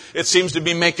testimonies, it seems to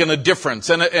be making a difference.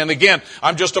 And again,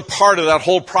 I'm just a part of that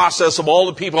whole process of all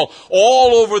the people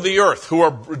all over the earth who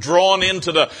are drawn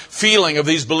into the feeling of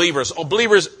these believers.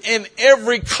 Believers in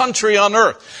every country on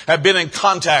earth have been in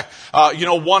contact,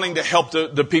 wanting to help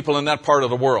the people in that part of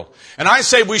the world. And I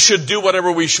say we should do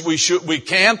whatever we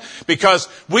can because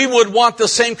we would want the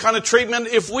same kind of treatment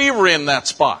if we were in that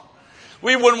spot.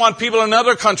 We wouldn't want people in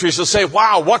other countries to say,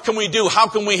 wow, what can we do? How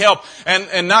can we help?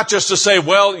 And not just to say,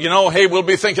 well, hey, we'll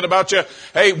be thinking about you.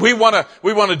 Hey, we want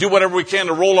to do whatever we can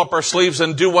to roll up our sleeves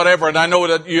and do whatever. And I know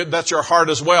that that's your heart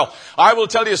as well. I will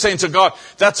tell you, saints of God,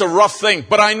 that's a rough thing.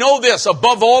 But I know this,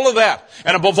 above all of that,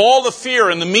 and above all the fear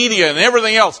and the media and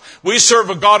everything else, we serve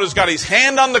a God who's got His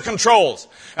hand on the controls.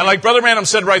 And like Brother Branham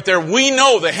said right there, we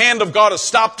know the hand of God has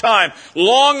stopped time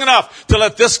long enough to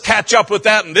let this catch up with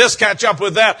that and this catch up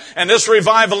with that and this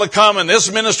revival to come and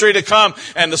this ministry to come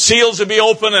and the seals to be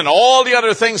open and all the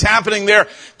other things happening there.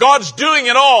 God's doing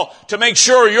it all to make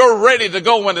sure you're ready to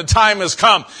go when the time has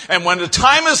come. And when the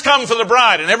time has come for the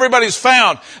bride and everybody's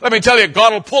found, let me tell you,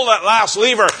 God will pull that last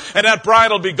lever and that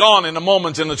bride will be gone in a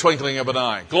moment, in the twinkling of an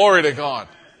eye. Glory to God.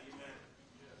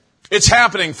 It's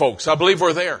happening, folks. I believe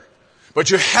we're there. But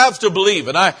you have to believe,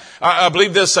 and I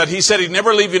believe this, that He said He'd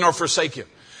never leave you nor forsake you.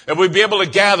 And we'd be able to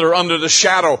gather under the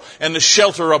shadow and the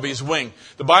shelter of His wing.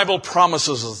 The Bible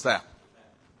promises us that.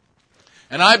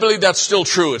 And I believe that's still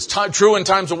true. It's true in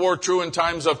times of war, true in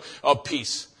times of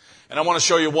peace. And I want to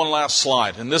show you one last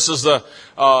slide. And this is the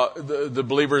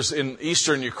believers in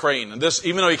eastern Ukraine. And this,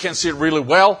 even though you can't see it really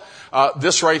well,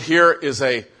 this right here is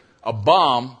a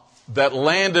bomb that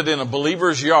landed in a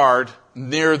believer's yard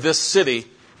near this city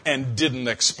and didn't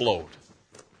explode.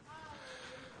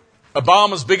 A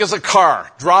bomb as big as a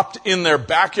car dropped in their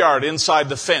backyard inside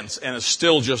the fence and is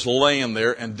still just laying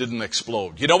there and didn't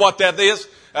explode. You know what that is?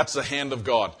 That's the hand of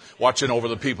God watching over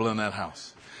the people in that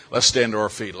house. Let's stand to our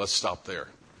feet. Let's stop there.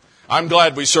 I'm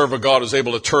glad we serve a God who's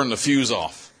able to turn the fuse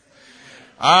off.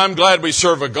 I'm glad we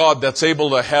serve a God that's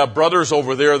able to have brothers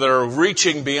over there that are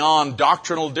reaching beyond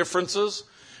doctrinal differences,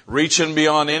 reaching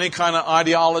beyond any kind of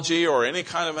ideology or any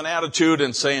kind of an attitude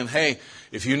and saying, hey,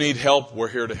 if you need help, we're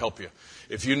here to help you.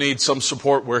 If you need some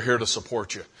support, we're here to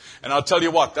support you. And I'll tell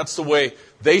you what, that's the way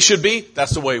they should be.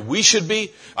 That's the way we should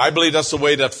be. I believe that's the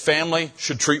way that family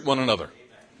should treat one another.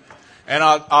 And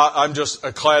I'm just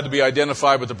glad to be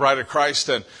identified with the Bride of Christ,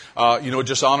 and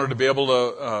just honored to be able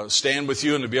to stand with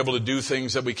you and to be able to do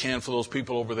things that we can for those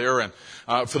people over there, and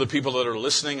for the people that are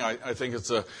listening. I think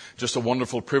it's just a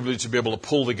wonderful privilege to be able to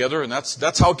pull together, and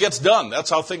that's how it gets done. That's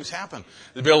how things happen.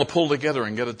 To be able to pull together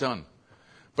and get it done.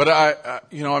 But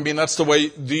that's the way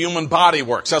the human body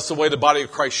works. That's the way the body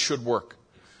of Christ should work.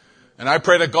 And I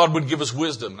pray that God would give us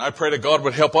wisdom. I pray that God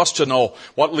would help us to know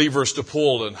what levers to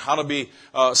pull and how to be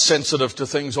sensitive to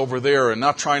things over there, and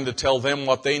not trying to tell them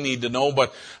what they need to know,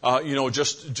 but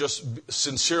just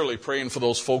sincerely praying for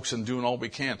those folks and doing all we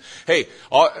can. Hey,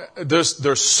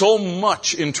 there's so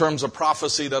much in terms of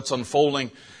prophecy that's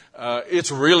unfolding. It's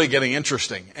really getting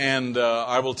interesting. And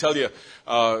I will tell you,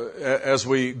 as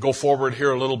we go forward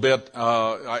here a little bit,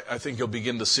 I think you'll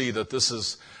begin to see that this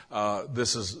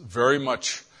is very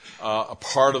much a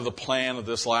part of the plan of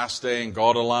this last day, and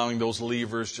God allowing those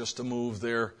levers just to move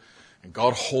there, and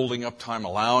God holding up time,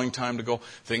 allowing time to go,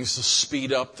 things to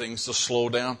speed up, things to slow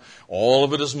down. All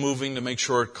of it is moving to make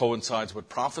sure it coincides with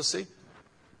prophecy,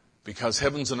 because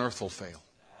heavens and earth will fail,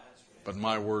 but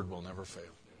my word will never fail.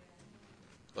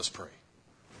 Let's pray.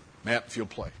 Matt, if you'll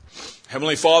play.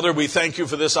 Heavenly Father, we thank you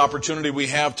for this opportunity we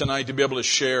have tonight to be able to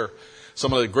share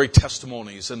some of the great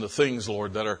testimonies and the things,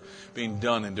 Lord, that are being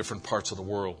done in different parts of the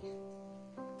world.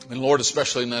 And Lord,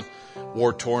 especially in that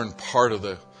war-torn part of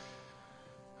the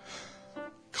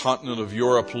continent of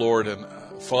Europe, Lord. And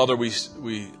Father, we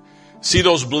see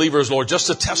those believers, Lord, just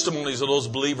the testimonies of those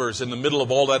believers in the middle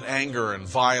of all that anger and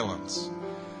violence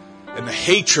and the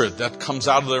hatred that comes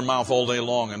out of their mouth all day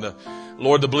long. And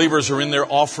Lord, the believers are in there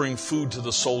offering food to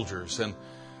the soldiers and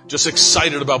just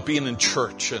excited about being in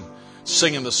church and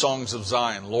singing the songs of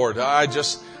Zion. Lord,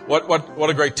 what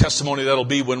a great testimony that'll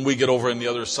be when we get over on the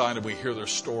other side and we hear their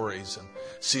stories and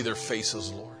see their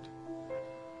faces, Lord.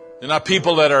 They're not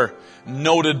people that are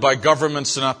noted by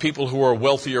governments. They're not people who are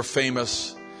wealthy or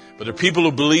famous, but they're people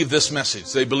who believe this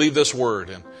message. They believe this word.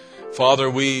 And Father,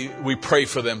 we pray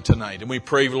for them tonight. And we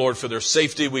pray, Lord, for their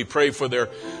safety. We pray for their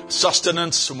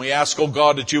sustenance. And we ask, oh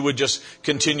God, that you would just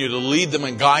continue to lead them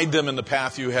and guide them in the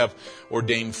path you have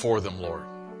ordained for them, Lord.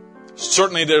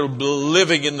 Certainly they're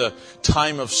living in the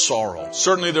time of sorrow.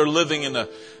 Certainly they're living in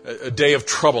a day of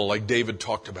trouble like David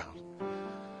talked about.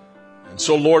 And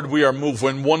so, Lord, we are moved.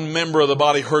 When one member of the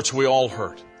body hurts, we all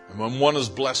hurt. And when one is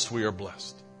blessed, we are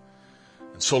blessed.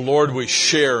 And so, Lord, we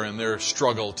share in their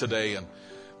struggle today. And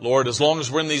Lord, as long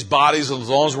as we're in these bodies, and as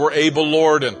long as we're able,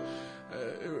 Lord, and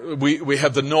we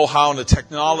have the know-how and the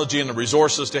technology and the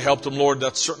resources to help them, Lord,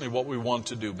 that's certainly what we want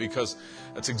to do, because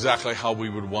that's exactly how we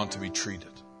would want to be treated.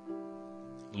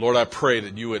 Lord, I pray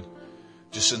that you would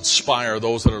just inspire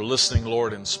those that are listening,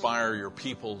 Lord, inspire your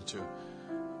people to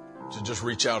just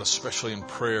reach out, especially in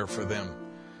prayer for them.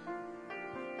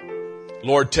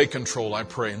 Lord, take control, I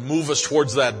pray, and move us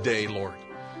towards that day, Lord.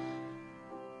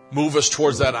 Move us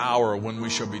towards that hour when we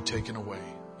shall be taken away.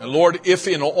 And Lord, if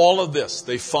in all of this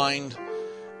they find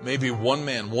maybe one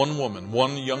man, one woman,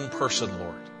 one young person,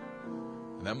 Lord,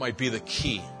 and that might be the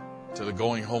key to the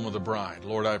going home of the bride,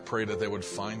 Lord, I pray that they would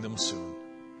find them soon.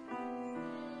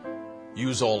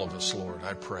 Use all of us, Lord,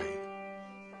 I pray.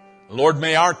 Lord,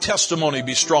 may our testimony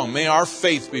be strong. May our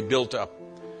faith be built up.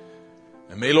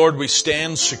 And may, Lord, we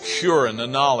stand secure in the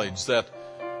knowledge that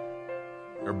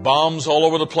there are bombs all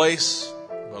over the place.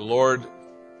 But Lord,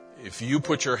 if you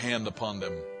put your hand upon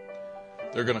them,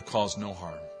 they're going to cause no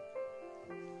harm.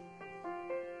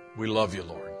 We love you,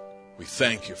 Lord. We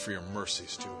thank you for your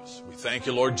mercies to us. We thank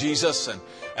you, Lord Jesus, and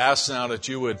ask now that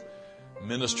you would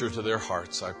minister to their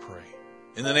hearts, I pray.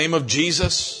 In the name of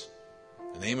Jesus,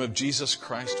 in the name of Jesus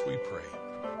Christ, we pray.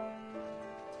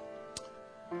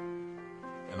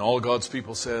 And all God's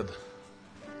people said,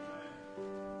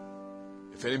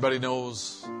 if anybody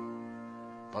knows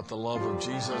about the love of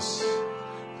Jesus,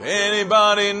 if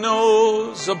anybody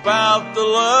knows about the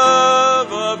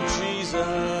love of Jesus,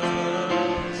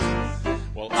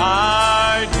 well,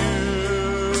 I do.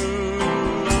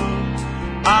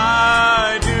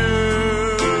 I do.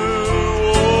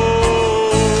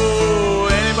 Oh,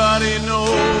 anybody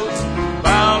knows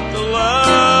about the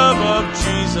love of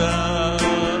Jesus?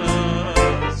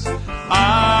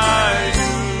 I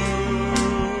do.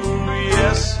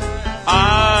 Yes,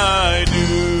 I do.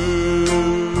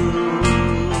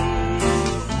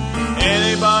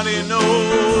 Anybody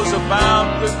knows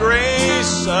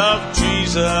grace of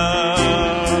Jesus.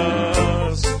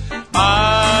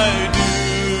 I do.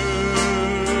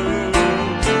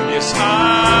 Yes,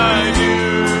 I do.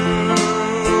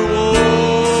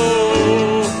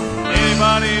 Oh,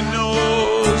 anybody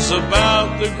knows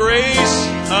about the grace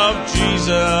of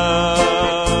Jesus?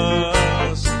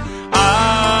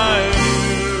 I do.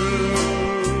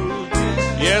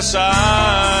 Yes,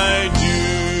 I do.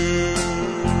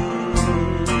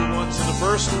 What's in the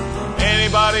verse?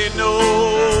 Anybody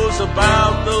knows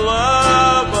about the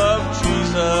love of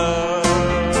Jesus?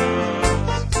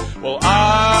 Well,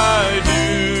 I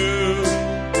do.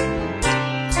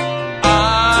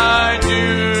 I do.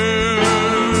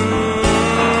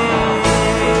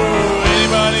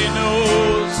 Anybody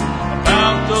knows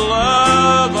about the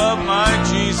love of my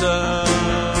Jesus?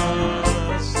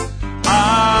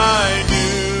 I do.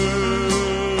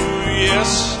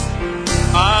 Yes,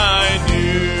 I do.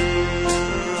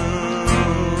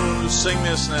 Sing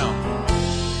this now.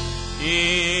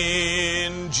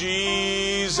 In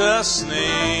Jesus'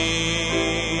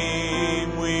 name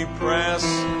we press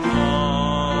on.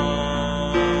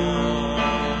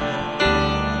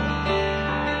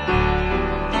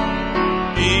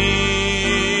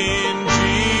 In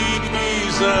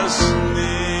Jesus'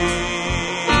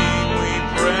 name we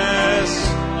press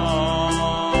on.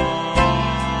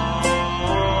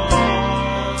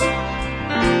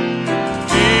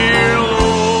 Dear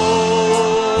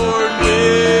Lord,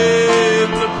 let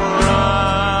the prize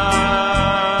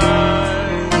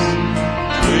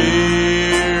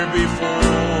clear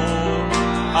before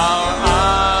our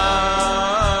eyes.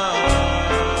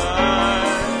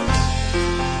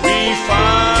 We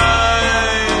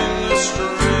find the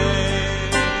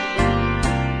strength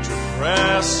to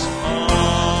press on.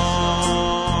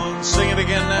 Sing it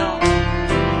again now.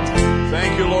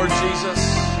 Thank you, Lord Jesus.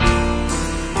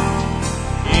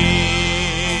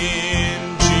 In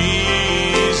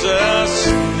Jesus'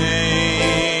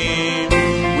 name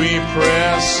we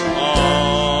press on.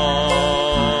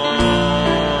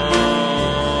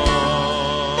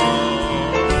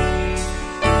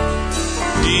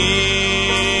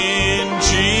 In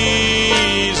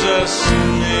Jesus'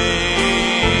 name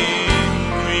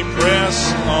we press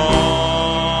on.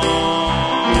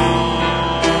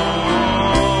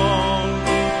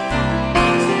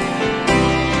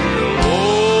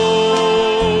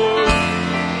 Lord,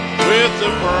 with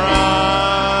the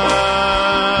prize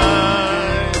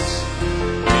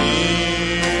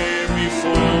near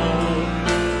before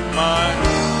my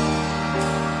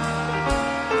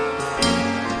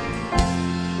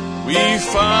we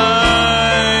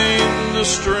find the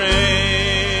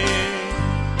strength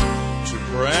to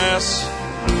press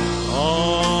on.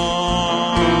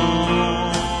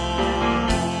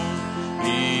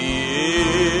 He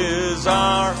is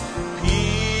our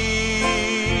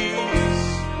peace,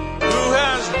 who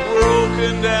has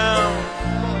broken down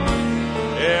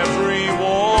every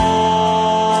wall.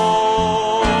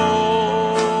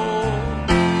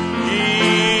 He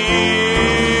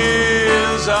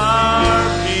is our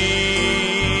peace.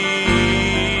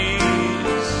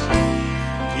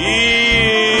 He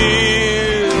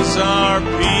is our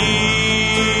peace.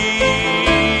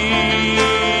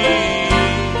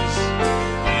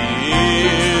 He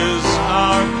is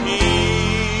our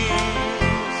peace,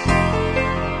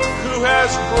 who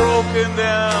has broken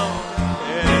down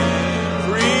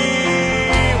every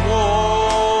wall.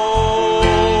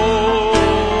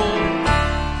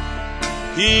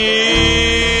 He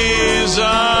is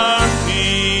our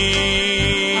peace.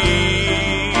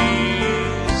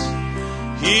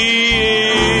 He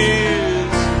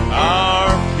is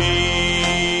our peace.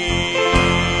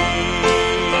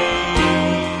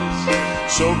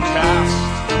 So cast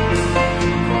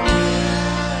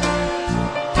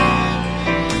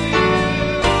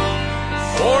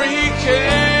for He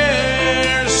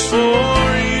cares for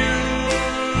you.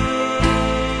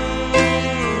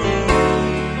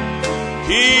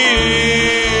 He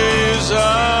is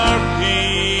our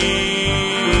peace.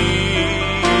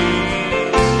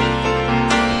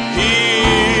 He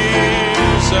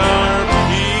is our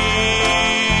peace.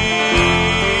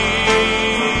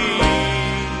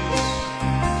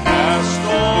 Cast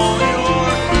all your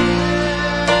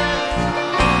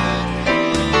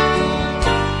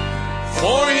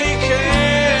for He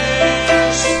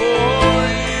cares for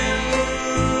you.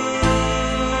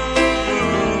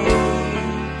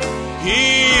 He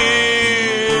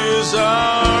is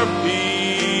our peace.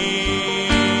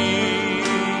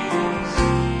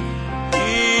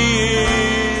 He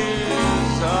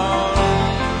is our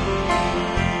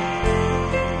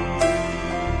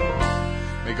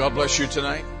peace. May God bless you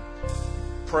tonight.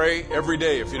 Pray every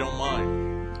day, if you don't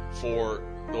mind, for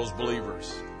those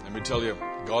believers. Let me tell you,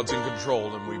 God's in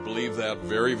control, and we believe that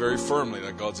very, very firmly,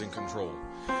 that God's in control.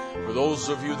 For those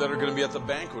of you that are going to be at the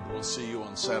banquet, we'll see you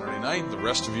on Saturday night. The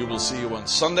rest of you will see you on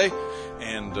Sunday.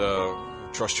 And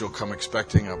trust you'll come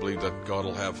expecting. I believe that God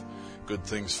will have good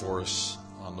things for us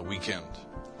on the weekend.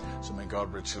 So may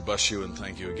God richly bless you, and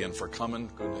thank you again for coming.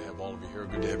 Good to have all of you here.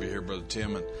 Good to have you here, Brother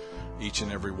Tim, and each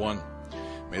and every one.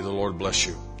 May the Lord bless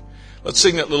you. Let's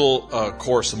sing that little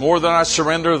chorus. The more that I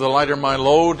surrender, the lighter my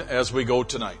load, as we go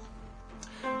tonight.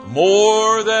 The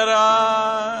more that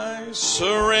I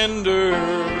surrender,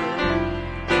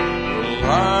 the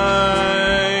lighter